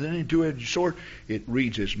sharper than any two-edged sword. It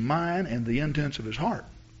reads his mind and the intents of his heart.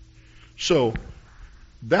 So,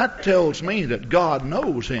 that tells me that God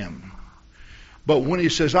knows him. But when he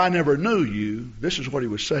says, I never knew you, this is what he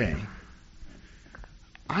was saying.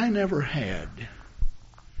 I never had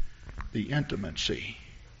the intimacy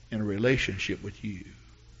in a relationship with you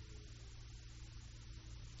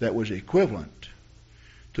that was equivalent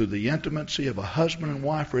to the intimacy of a husband and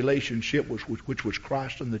wife relationship which was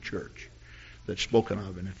Christ and the church that's spoken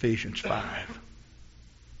of in Ephesians 5.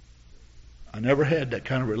 I never had that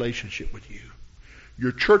kind of relationship with you.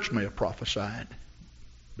 Your church may have prophesied,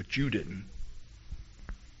 but you didn't.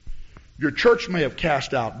 Your church may have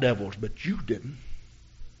cast out devils, but you didn't.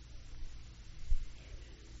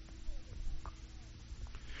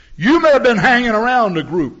 You may have been hanging around a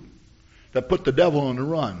group that put the devil on the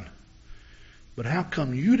run. But how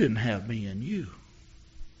come you didn't have me in you?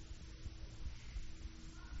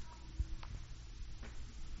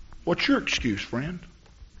 What's your excuse, friend?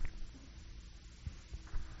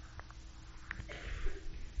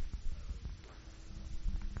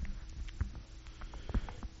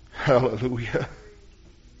 Hallelujah.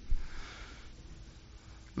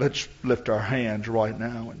 Let's lift our hands right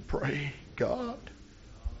now and pray. God.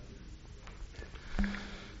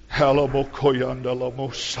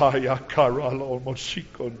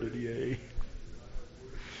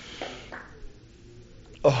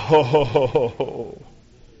 Oh,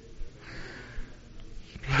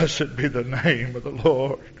 blessed be the name of the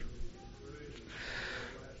Lord.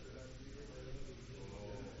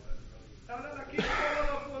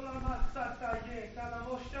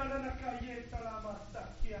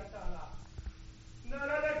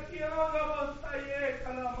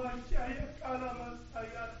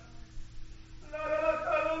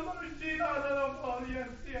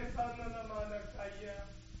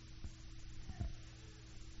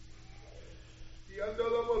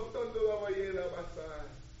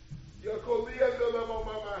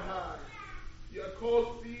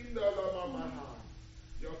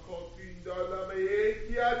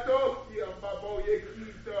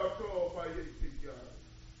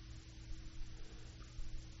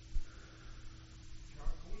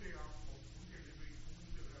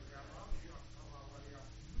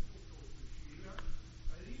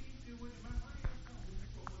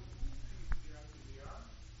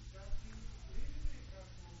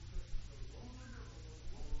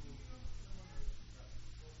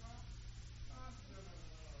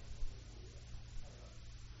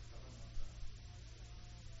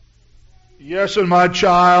 Yes, and my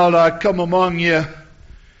child, I come among you,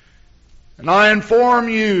 and I inform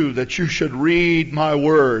you that you should read my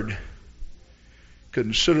word.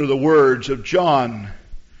 Consider the words of John,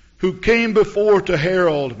 who came before to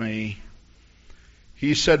herald me.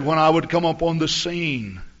 He said, when I would come upon the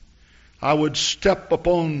scene, I would step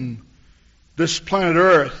upon this planet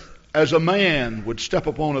Earth as a man would step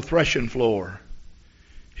upon a threshing floor.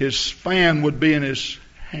 His fan would be in his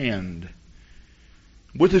hand.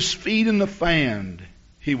 With his feet in the fan,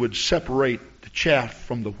 He would separate the chaff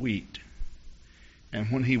from the wheat.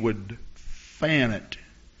 And when he would fan it,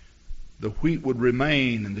 the wheat would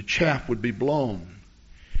remain and the chaff would be blown.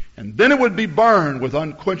 And then it would be burned with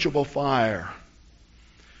unquenchable fire.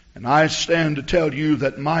 And I stand to tell you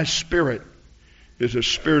that my spirit is a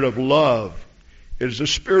spirit of love. It is a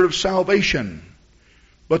spirit of salvation.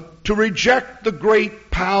 But to reject the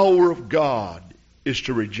great power of God is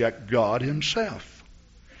to reject God Himself.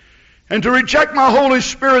 And to reject my Holy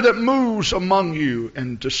Spirit that moves among you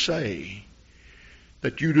and to say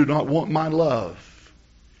that you do not want my love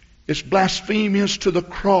is blasphemous to the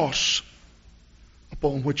cross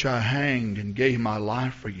upon which I hanged and gave my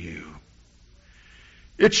life for you.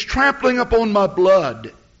 It's trampling upon my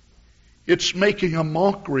blood. It's making a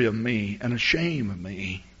mockery of me and a shame of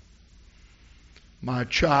me. My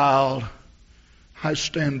child, I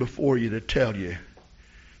stand before you to tell you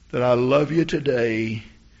that I love you today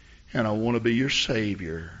and I want to be your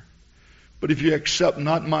Savior. But if you accept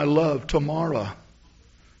not my love tomorrow,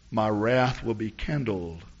 my wrath will be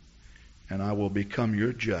kindled and I will become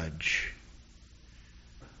your judge.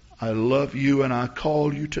 I love you and I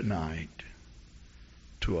call you tonight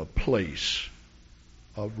to a place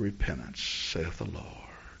of repentance, saith the Lord.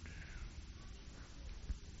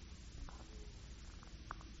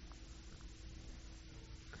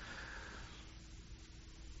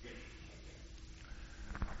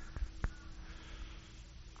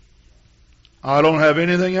 I don't have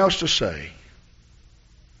anything else to say.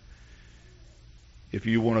 If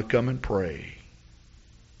you want to come and pray,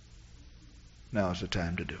 now's the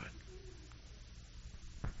time to do it.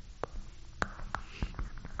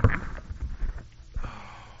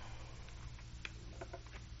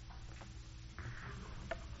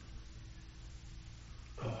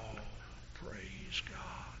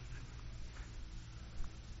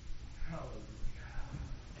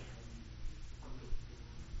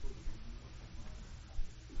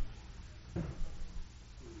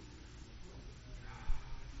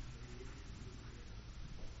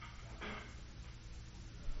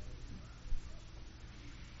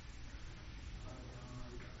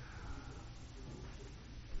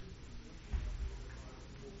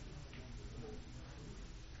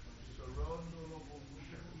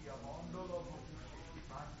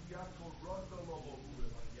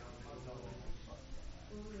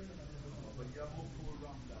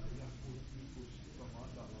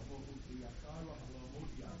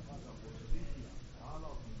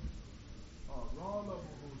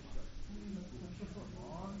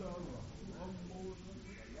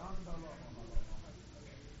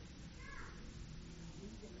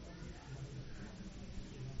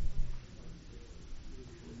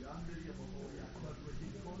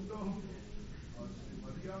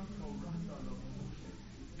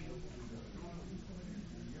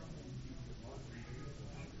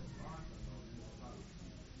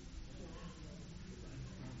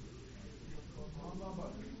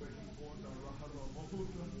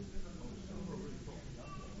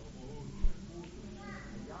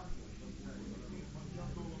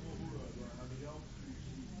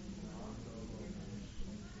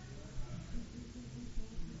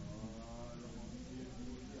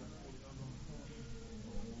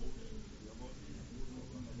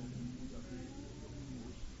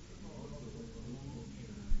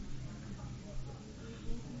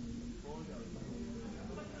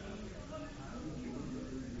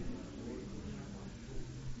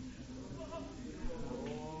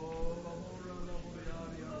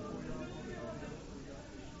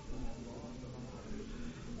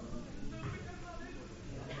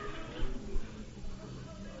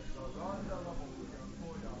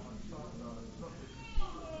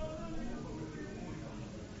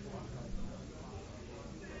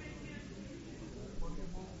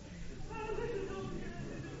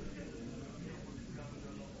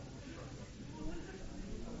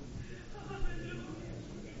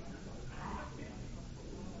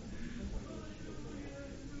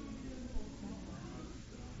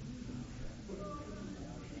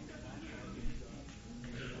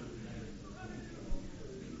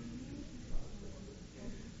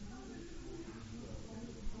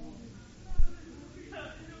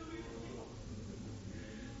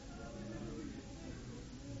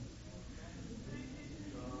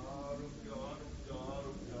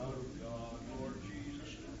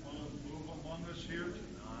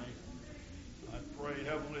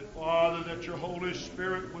 Heavenly Father, that your Holy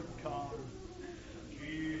Spirit would come.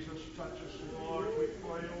 Jesus, touch us, Lord. We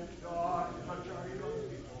pray, oh God, touch our young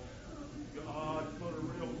people. God, put a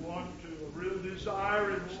real want to, a real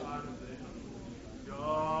desire inside of them.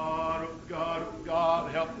 God, oh God, oh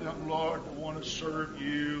God, help them, Lord, to want to serve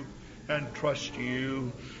you and trust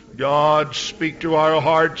you. God, speak to our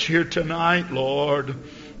hearts here tonight, Lord.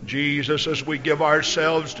 Jesus, as we give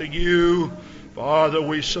ourselves to you, Father,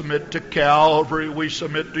 we submit to Calvary. We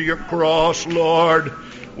submit to your cross, Lord.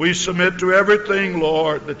 We submit to everything,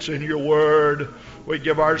 Lord, that's in your word. We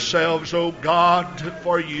give ourselves, oh God,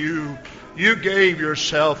 for you. You gave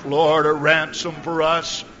yourself, Lord, a ransom for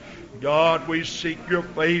us. God, we seek your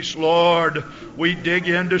face, Lord. We dig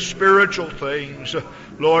into spiritual things.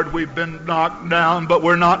 Lord, we've been knocked down, but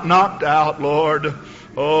we're not knocked out, Lord.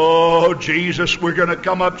 Oh, Jesus, we're going to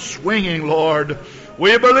come up swinging, Lord.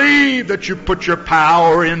 We believe that you put your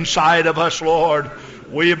power inside of us, Lord.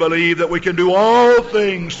 We believe that we can do all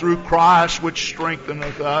things through Christ which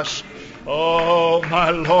strengtheneth us. Oh, my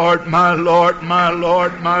Lord, my Lord, my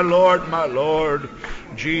Lord, my Lord, my Lord.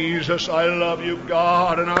 Jesus, I love you,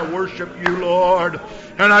 God, and I worship you, Lord.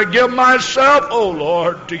 And I give myself, oh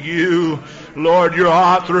Lord, to you. Lord, you're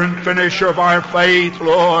author and finisher of our faith,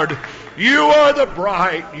 Lord. You are the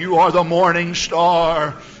bright, you are the morning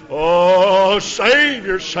star. Oh,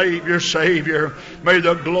 Savior, Savior, Savior, may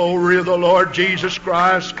the glory of the Lord Jesus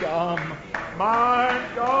Christ come. My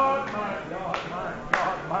God, my God, my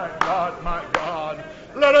God, my God, my God.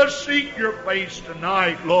 Let us seek your face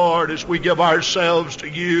tonight, Lord, as we give ourselves to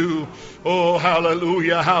you. Oh,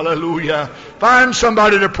 hallelujah, hallelujah. Find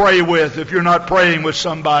somebody to pray with if you're not praying with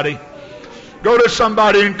somebody. Go to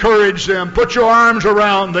somebody, encourage them, put your arms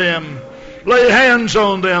around them. Lay hands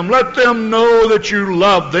on them. Let them know that you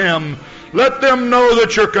love them. Let them know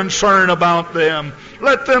that you're concerned about them.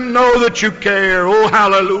 Let them know that you care. Oh,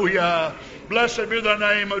 hallelujah. Blessed be the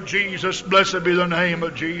name of Jesus. Blessed be the name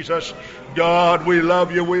of Jesus. God, we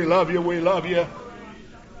love you, we love you, we love you.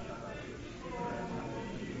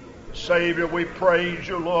 Savior, we praise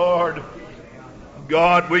you, Lord.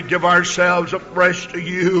 God, we give ourselves afresh to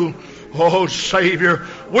you. Oh, Savior,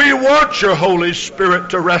 we want your Holy Spirit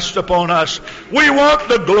to rest upon us. We want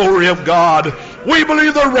the glory of God. We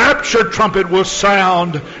believe the rapture trumpet will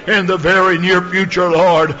sound in the very near future,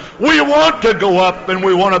 Lord. We want to go up and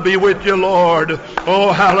we want to be with you, Lord.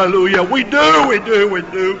 Oh, hallelujah. We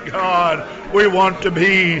do, God. We want to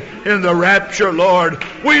be in the rapture, Lord.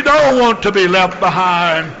 We don't want to be left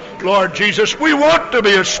behind. Lord Jesus, we want to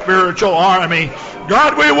be a spiritual army.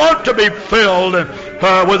 God, we want to be filled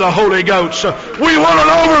with the Holy Ghost. We want an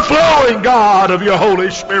overflowing, God, of your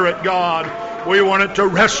Holy Spirit, God. We want it to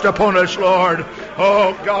rest upon us, Lord.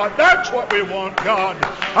 Oh, God, that's what we want, God.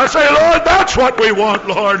 I say, Lord, that's what we want,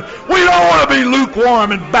 Lord. We don't want to be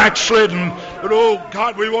lukewarm and backslidden, but, oh,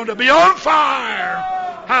 God, we want to be on fire.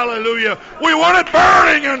 Hallelujah. We want it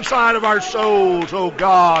burning inside of our souls, oh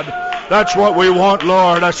God. That's what we want,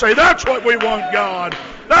 Lord. I say, that's what we want, God.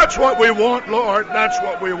 That's what we want, Lord. That's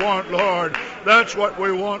what we want, Lord. That's what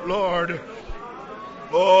we want, Lord.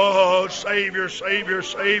 Oh, Savior, Savior,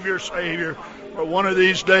 Savior, Savior. For one of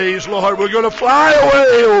these days, Lord, we're going to fly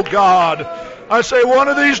away, oh God. I say, one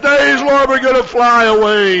of these days, Lord, we're going to fly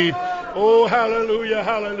away. Oh, hallelujah,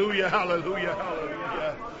 hallelujah, hallelujah,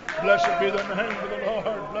 hallelujah. Blessed be the name of the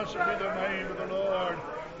Lord. Blessed be the name of the Lord.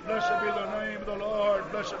 Blessed be the name of the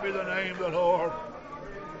Lord. Blessed be the name of the Lord.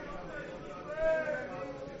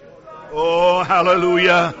 Oh,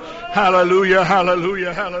 hallelujah. Hallelujah,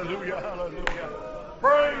 hallelujah, hallelujah, hallelujah.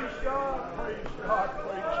 Praise God, praise God,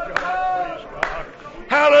 praise God, praise God.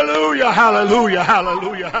 Hallelujah, hallelujah,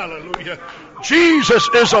 hallelujah, hallelujah. Jesus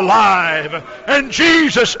is alive and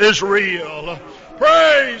Jesus is real.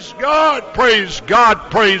 Praise God, praise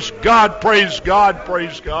God, praise God, praise God,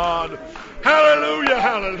 praise God. Hallelujah,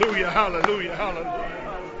 hallelujah, hallelujah, hallelujah.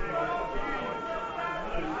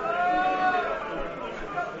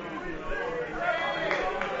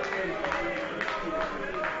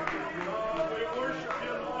 We worship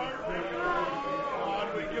you, Lord. God,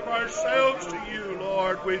 we give ourselves to you,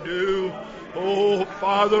 Lord, we do. Oh,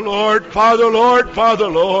 Father, Lord, Father, Lord, Father,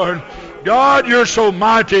 Lord. God, you're so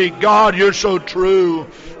mighty. God, you're so true.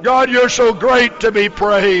 God, you're so great to be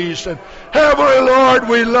praised. And Heavenly Lord,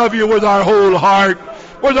 we love you with our whole heart,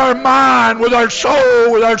 with our mind, with our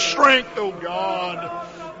soul, with our strength, oh God.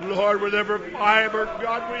 Lord, with every fiber,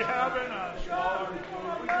 God, we have in us, Lord. We give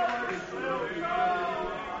ourselves to you.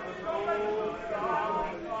 Oh,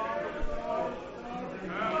 God.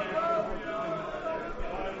 I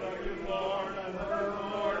love you, Lord. I love you,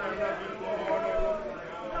 Lord. I love you, Lord.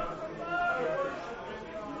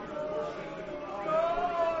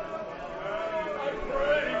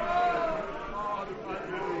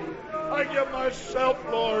 I give myself,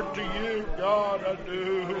 Lord, to you, God, I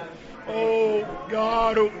do. Oh,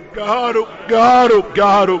 God, oh, God, oh, God, oh,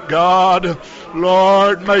 God, oh, God.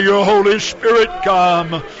 Lord, may your Holy Spirit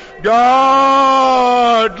come.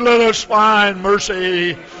 God, God, let us find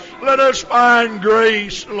mercy. Let us find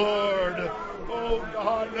grace, Lord. Oh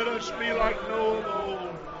God, let us be like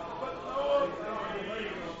Noah.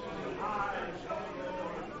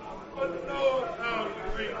 But Noah found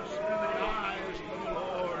grace in the eyes of the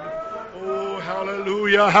Lord. Oh,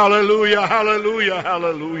 hallelujah, hallelujah, hallelujah,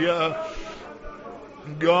 hallelujah.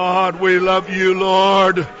 God, we love you,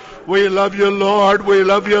 Lord. We love you, Lord. We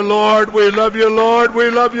love you, Lord. We love you, Lord.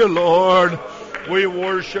 We love you, Lord. We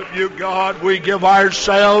worship you, God. We give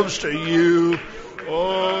ourselves to you.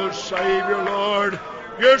 Oh, Savior, Lord.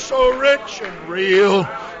 You're so rich and real.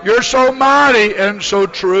 You're so mighty and so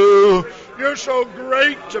true. You're so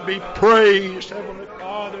great to be praised, Heavenly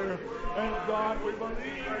Father. And God, we believe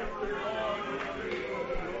in you,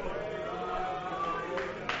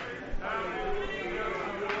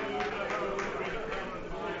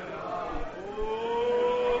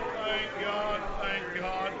 Oh, thank God, thank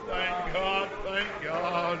God, thank God, thank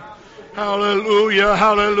God. Hallelujah,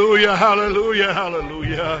 hallelujah, hallelujah,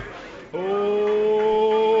 hallelujah.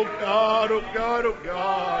 Oh God, oh God, oh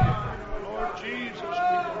God. Lord Jesus, we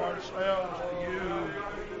give ourselves to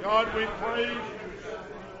you. God, we praise you.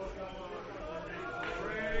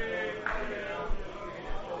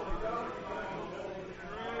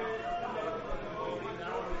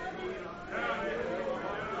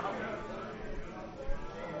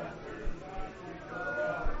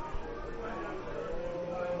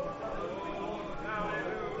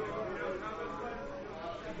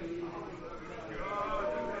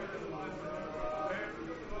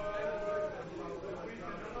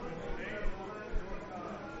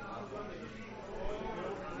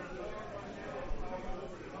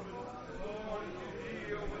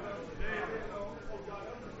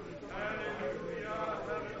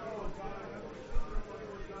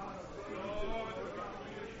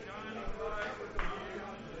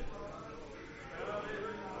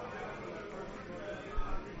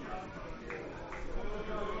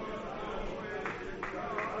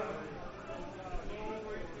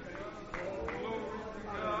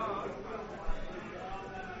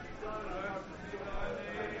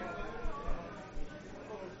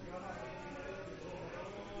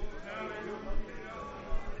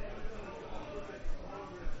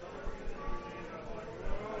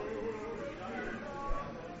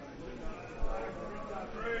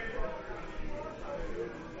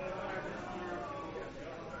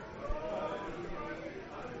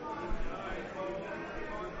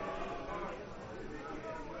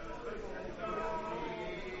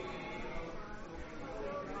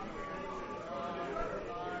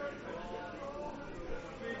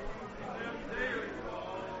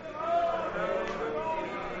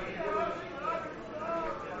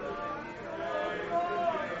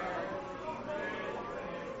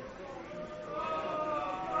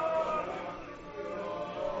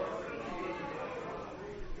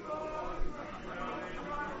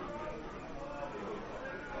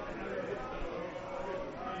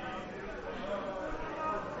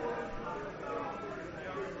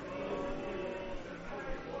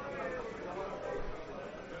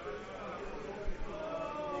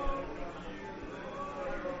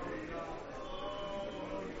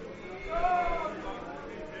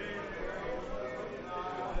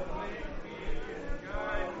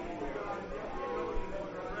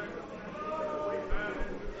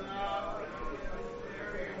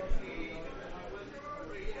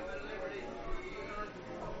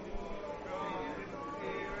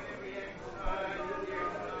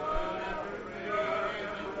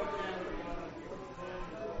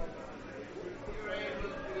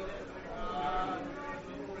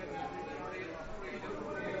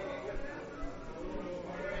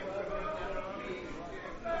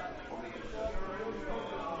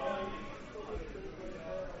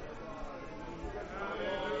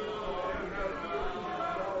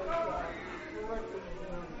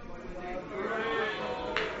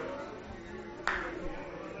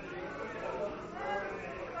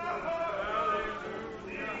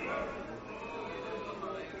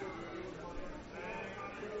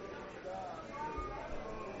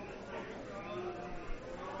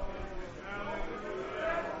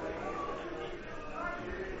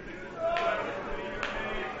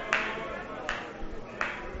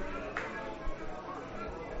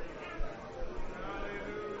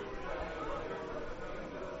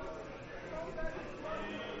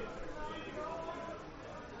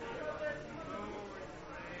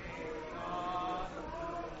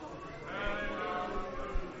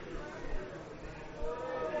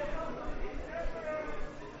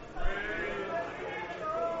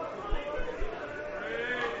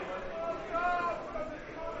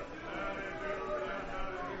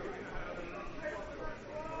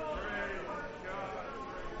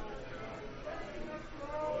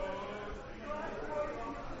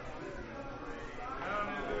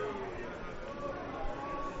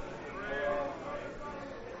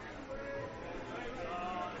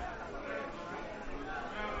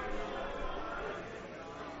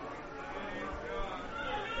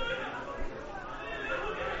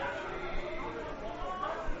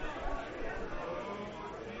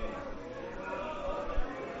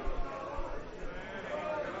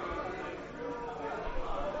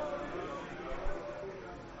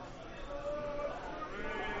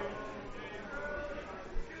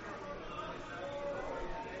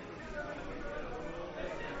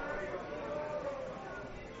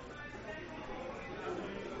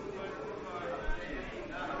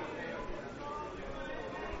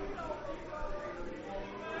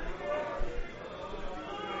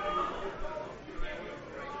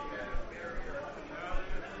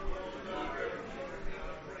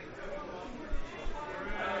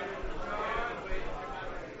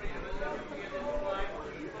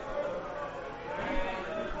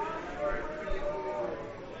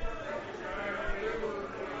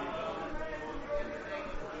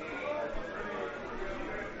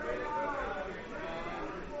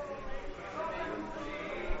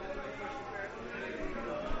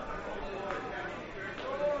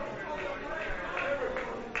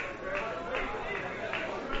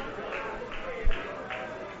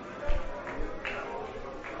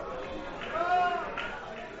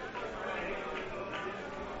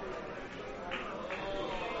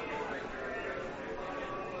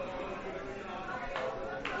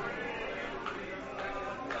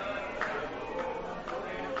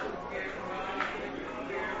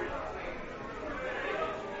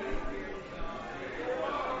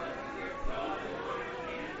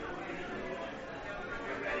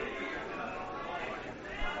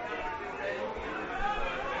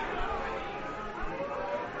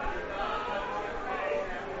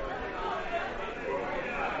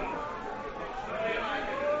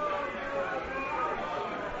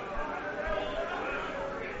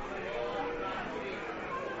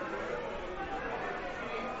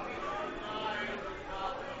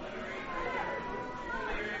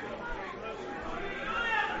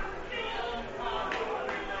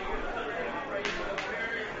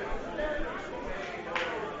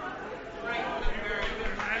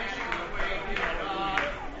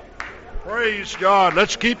 Praise God.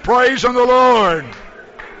 Let's keep praising the Lord.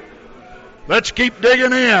 Let's keep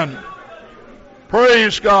digging in.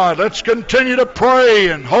 Praise God. Let's continue to pray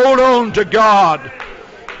and hold on to God.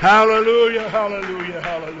 Hallelujah, hallelujah,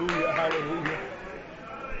 hallelujah, hallelujah.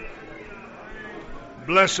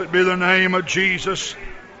 Blessed be the name of Jesus.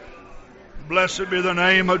 Blessed be the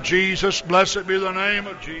name of Jesus. Blessed be the name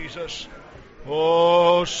of Jesus.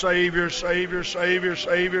 Oh, Savior, Savior, Savior,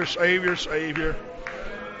 Savior, Savior, Savior.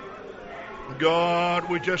 God,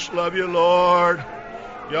 we just love you, Lord.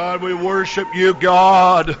 God, we worship you,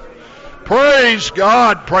 God. Praise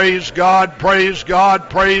God, praise God, praise God,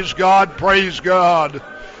 praise God, praise God.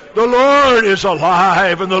 The Lord is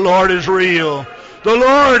alive and the Lord is real. The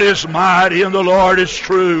Lord is mighty and the Lord is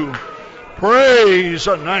true. Praise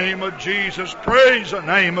the name of Jesus. Praise the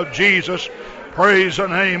name of Jesus. Praise the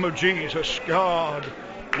name of Jesus. God,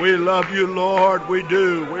 we love you, Lord. We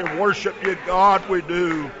do. We worship you, God. We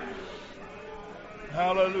do.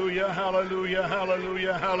 Hallelujah, hallelujah,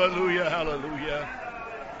 hallelujah, hallelujah, hallelujah.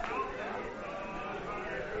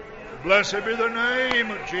 Blessed be the name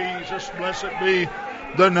of Jesus. Blessed be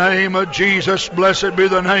the name of Jesus. Blessed be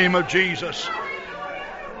the name of Jesus.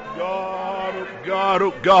 God, oh God,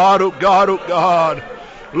 oh God, oh God, oh God.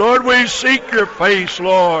 Lord, we seek your face,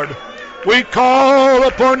 Lord. We call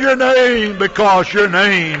upon your name because your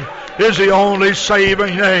name is the only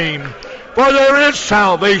saving name. For there is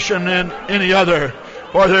salvation in any other.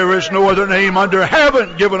 For there is no other name under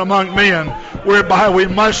heaven given among men whereby we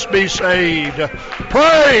must be saved.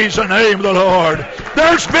 Praise the name of the Lord.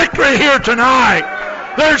 There's victory here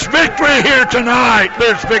tonight. There's victory here tonight.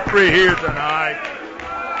 There's victory here tonight.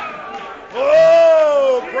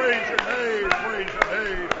 Oh, praise your name, praise your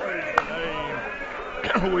name, praise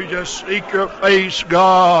your name. We just seek your face,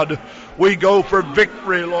 God. We go for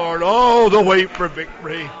victory, Lord, all the way for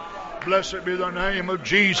victory. Blessed be the name of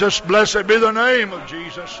Jesus. Blessed be the name of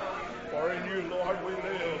Jesus. For in you, Lord, we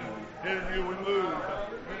live. In you we move.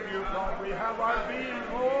 In you, God, we have our being.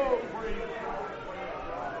 Oh, praise God.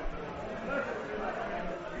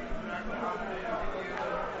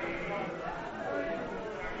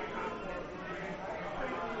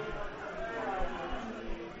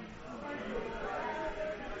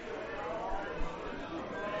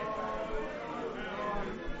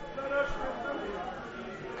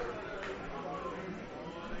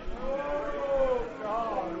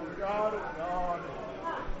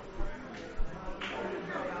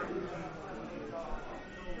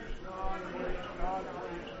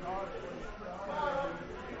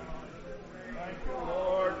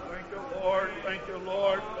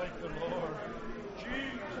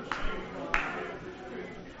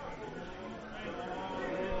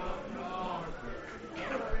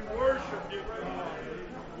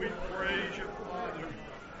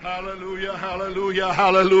 Hallelujah, hallelujah,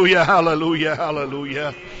 hallelujah, hallelujah,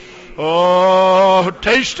 hallelujah. Oh,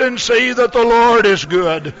 taste and see that the Lord is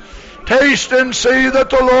good. Taste and see that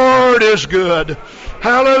the Lord is good.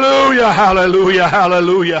 Hallelujah, hallelujah,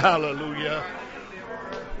 hallelujah, hallelujah.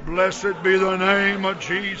 Blessed be the name of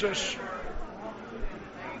Jesus.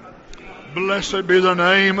 Blessed be the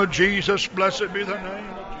name of Jesus. Blessed be the name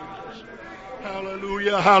of Jesus.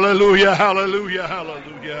 Hallelujah, hallelujah, hallelujah,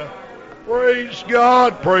 hallelujah. Praise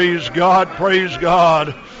God, praise God, praise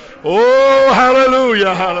God. Oh,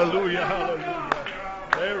 hallelujah, hallelujah, hallelujah.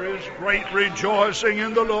 There is great rejoicing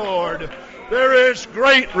in the Lord. There is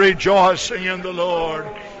great rejoicing in the Lord.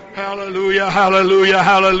 Hallelujah, hallelujah,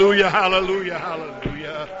 hallelujah, hallelujah,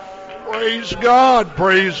 hallelujah. Praise God,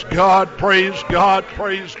 praise God, praise God,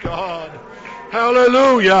 praise God.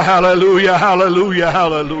 Hallelujah, hallelujah, hallelujah,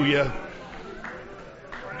 hallelujah.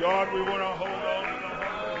 God, we want to hold on.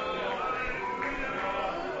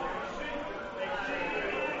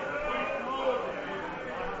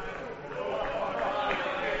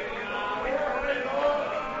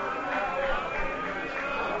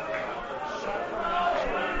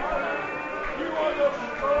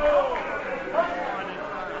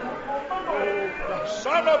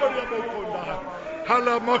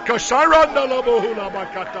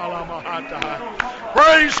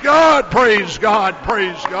 Praise God, praise God,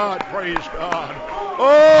 praise God, praise God.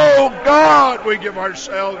 Oh God, we give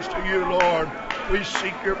ourselves to you, Lord. We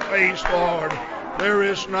seek your face, Lord. There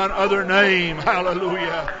is none other name.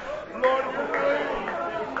 Hallelujah. Lord, your name.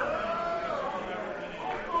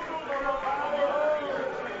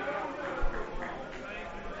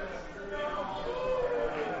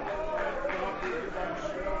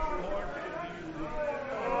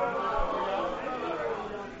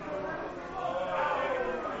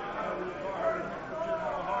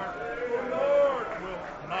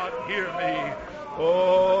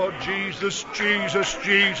 Oh, Jesus, Jesus,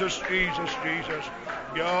 Jesus, Jesus, Jesus.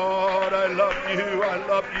 God, I love you, I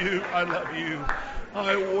love you, I love you.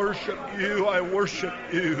 I worship you, I worship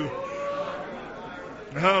you.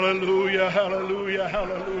 Hallelujah, hallelujah,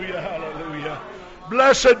 hallelujah, hallelujah.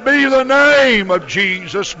 Blessed be the name of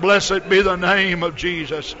Jesus. Blessed be the name of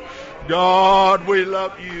Jesus. God, we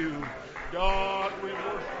love you. God, we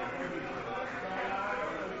worship you.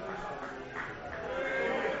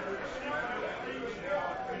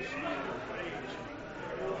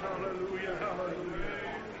 Oh, hallelujah, hallelujah.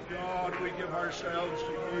 God, we give ourselves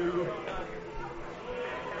to you.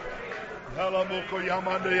 Halamoko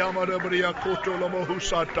yamande yamada bria koto lomo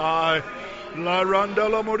husatai. La randa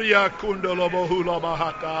lamoria kunda lomo hula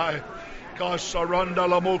mahatai. Kasaranda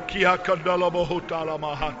lamokia kandala hutala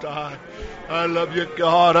mahatai. I love you,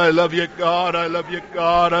 God. I love you, God. I love you,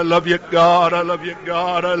 God. I love you, God. I love you,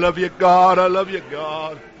 God. I love you, God. I love you,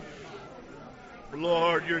 God.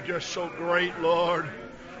 Lord, you're just so great, Lord.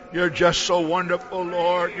 You're just so wonderful,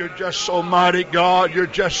 Lord. You're just so mighty, God. You're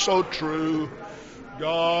just so true.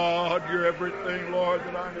 God, you're everything, Lord,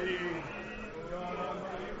 that I need. God, I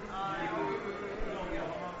love you,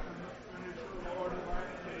 Lord,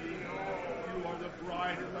 you are the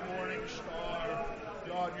bright and the morning star.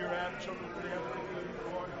 God, you're absolutely everything,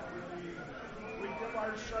 Lord, that we need. We give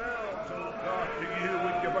ourselves, oh God, to you.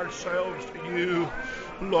 We give ourselves to you.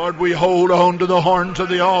 Lord, we hold on to the horns of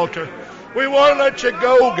the altar. We won't let you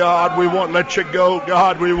go, God. We won't let you go,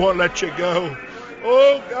 God. We won't let you go.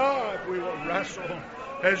 Oh, God, we will wrestle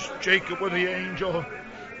as Jacob with the angel.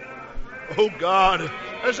 Oh, God,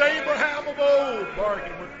 as Abraham of old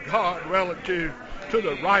bargained with God relative to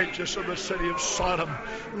the righteous of the city of Sodom.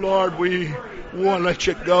 Lord, we won't let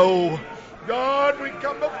you go. God, we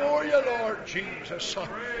come before you, Lord Jesus.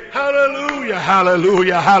 Hallelujah,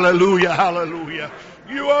 hallelujah, hallelujah, hallelujah.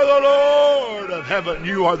 You are the Lord of heaven.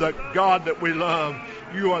 You are the God that we love.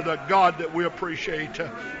 You are the God that we appreciate. I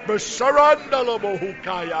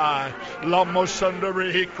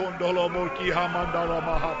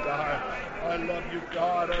love you,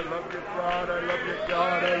 God. I love you, God. I love you,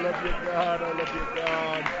 God. I love you, God. I love you,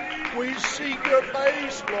 God. We seek your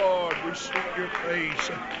face, Lord. We seek your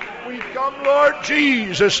face. We come, Lord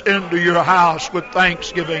Jesus, into your house with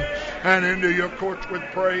thanksgiving and into your courts with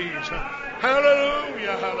praise.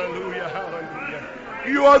 Hallelujah, hallelujah, hallelujah.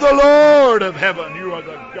 You are the Lord of heaven. You are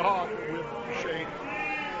the God that we appreciate.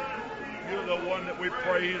 You're the one that we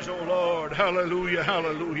praise, O Lord. Hallelujah,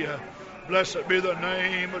 hallelujah. Blessed be the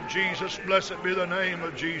name of Jesus. Blessed be the name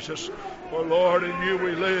of Jesus. For Lord, in you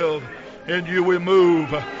we live. In you we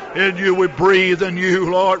move. In you we breathe. In you,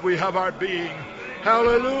 Lord, we have our being.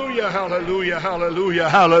 Hallelujah, hallelujah, hallelujah,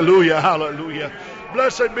 hallelujah, hallelujah.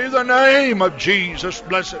 Blessed be the name of Jesus.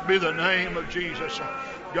 Blessed be the name of Jesus.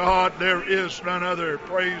 God, there is none other.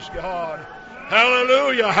 Praise God.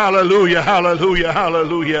 Hallelujah, hallelujah, hallelujah,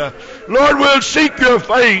 hallelujah. Lord, we'll seek your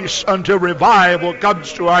face until revival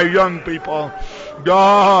comes to our young people.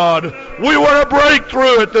 God, we want to break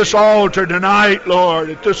through at this altar tonight, Lord,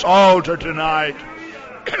 at this altar tonight.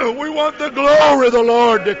 We want the glory of the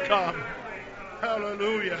Lord to come.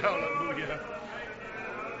 Hallelujah, hallelujah.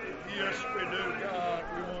 Yes, we do, God.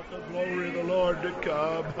 We want the glory of the Lord to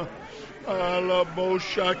come.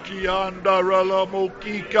 Alamoshaki la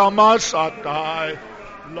mokika masatai.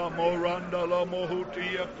 La moranda la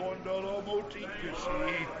mohutia konda la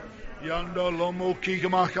motikisi. Yanda la mokika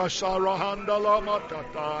makasara handa la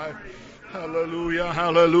matatai. Hallelujah,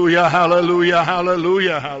 hallelujah, hallelujah,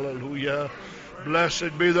 hallelujah, hallelujah.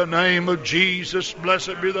 Blessed be the name of Jesus.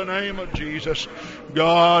 Blessed be the name of Jesus.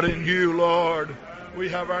 God, in you, Lord, we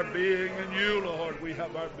have our being. In you, Lord, we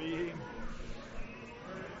have our being.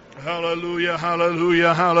 Hallelujah,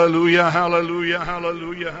 hallelujah, hallelujah, hallelujah,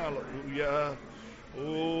 hallelujah, hallelujah.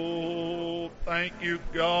 Oh, thank you,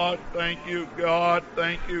 God. Thank you, God.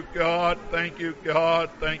 Thank you, God. Thank you, God.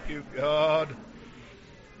 Thank you, God.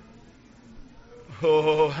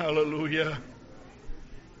 Oh, hallelujah.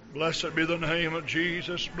 Blessed be the name of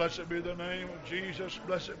Jesus. Blessed be the name of Jesus.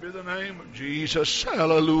 Blessed be the name of Jesus.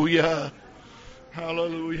 Hallelujah.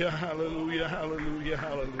 Hallelujah. Hallelujah. Hallelujah.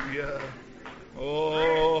 Hallelujah.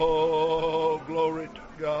 Oh, glory to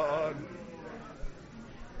God.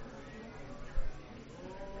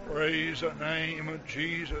 Praise the name of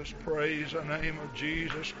Jesus. Praise the name of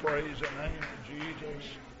Jesus. Praise the name of Jesus.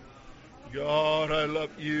 God, I love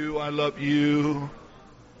you. I love you.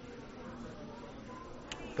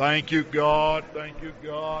 Thank you, God. Thank you,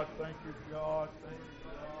 God. Thank you, God. Thank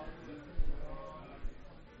you, God.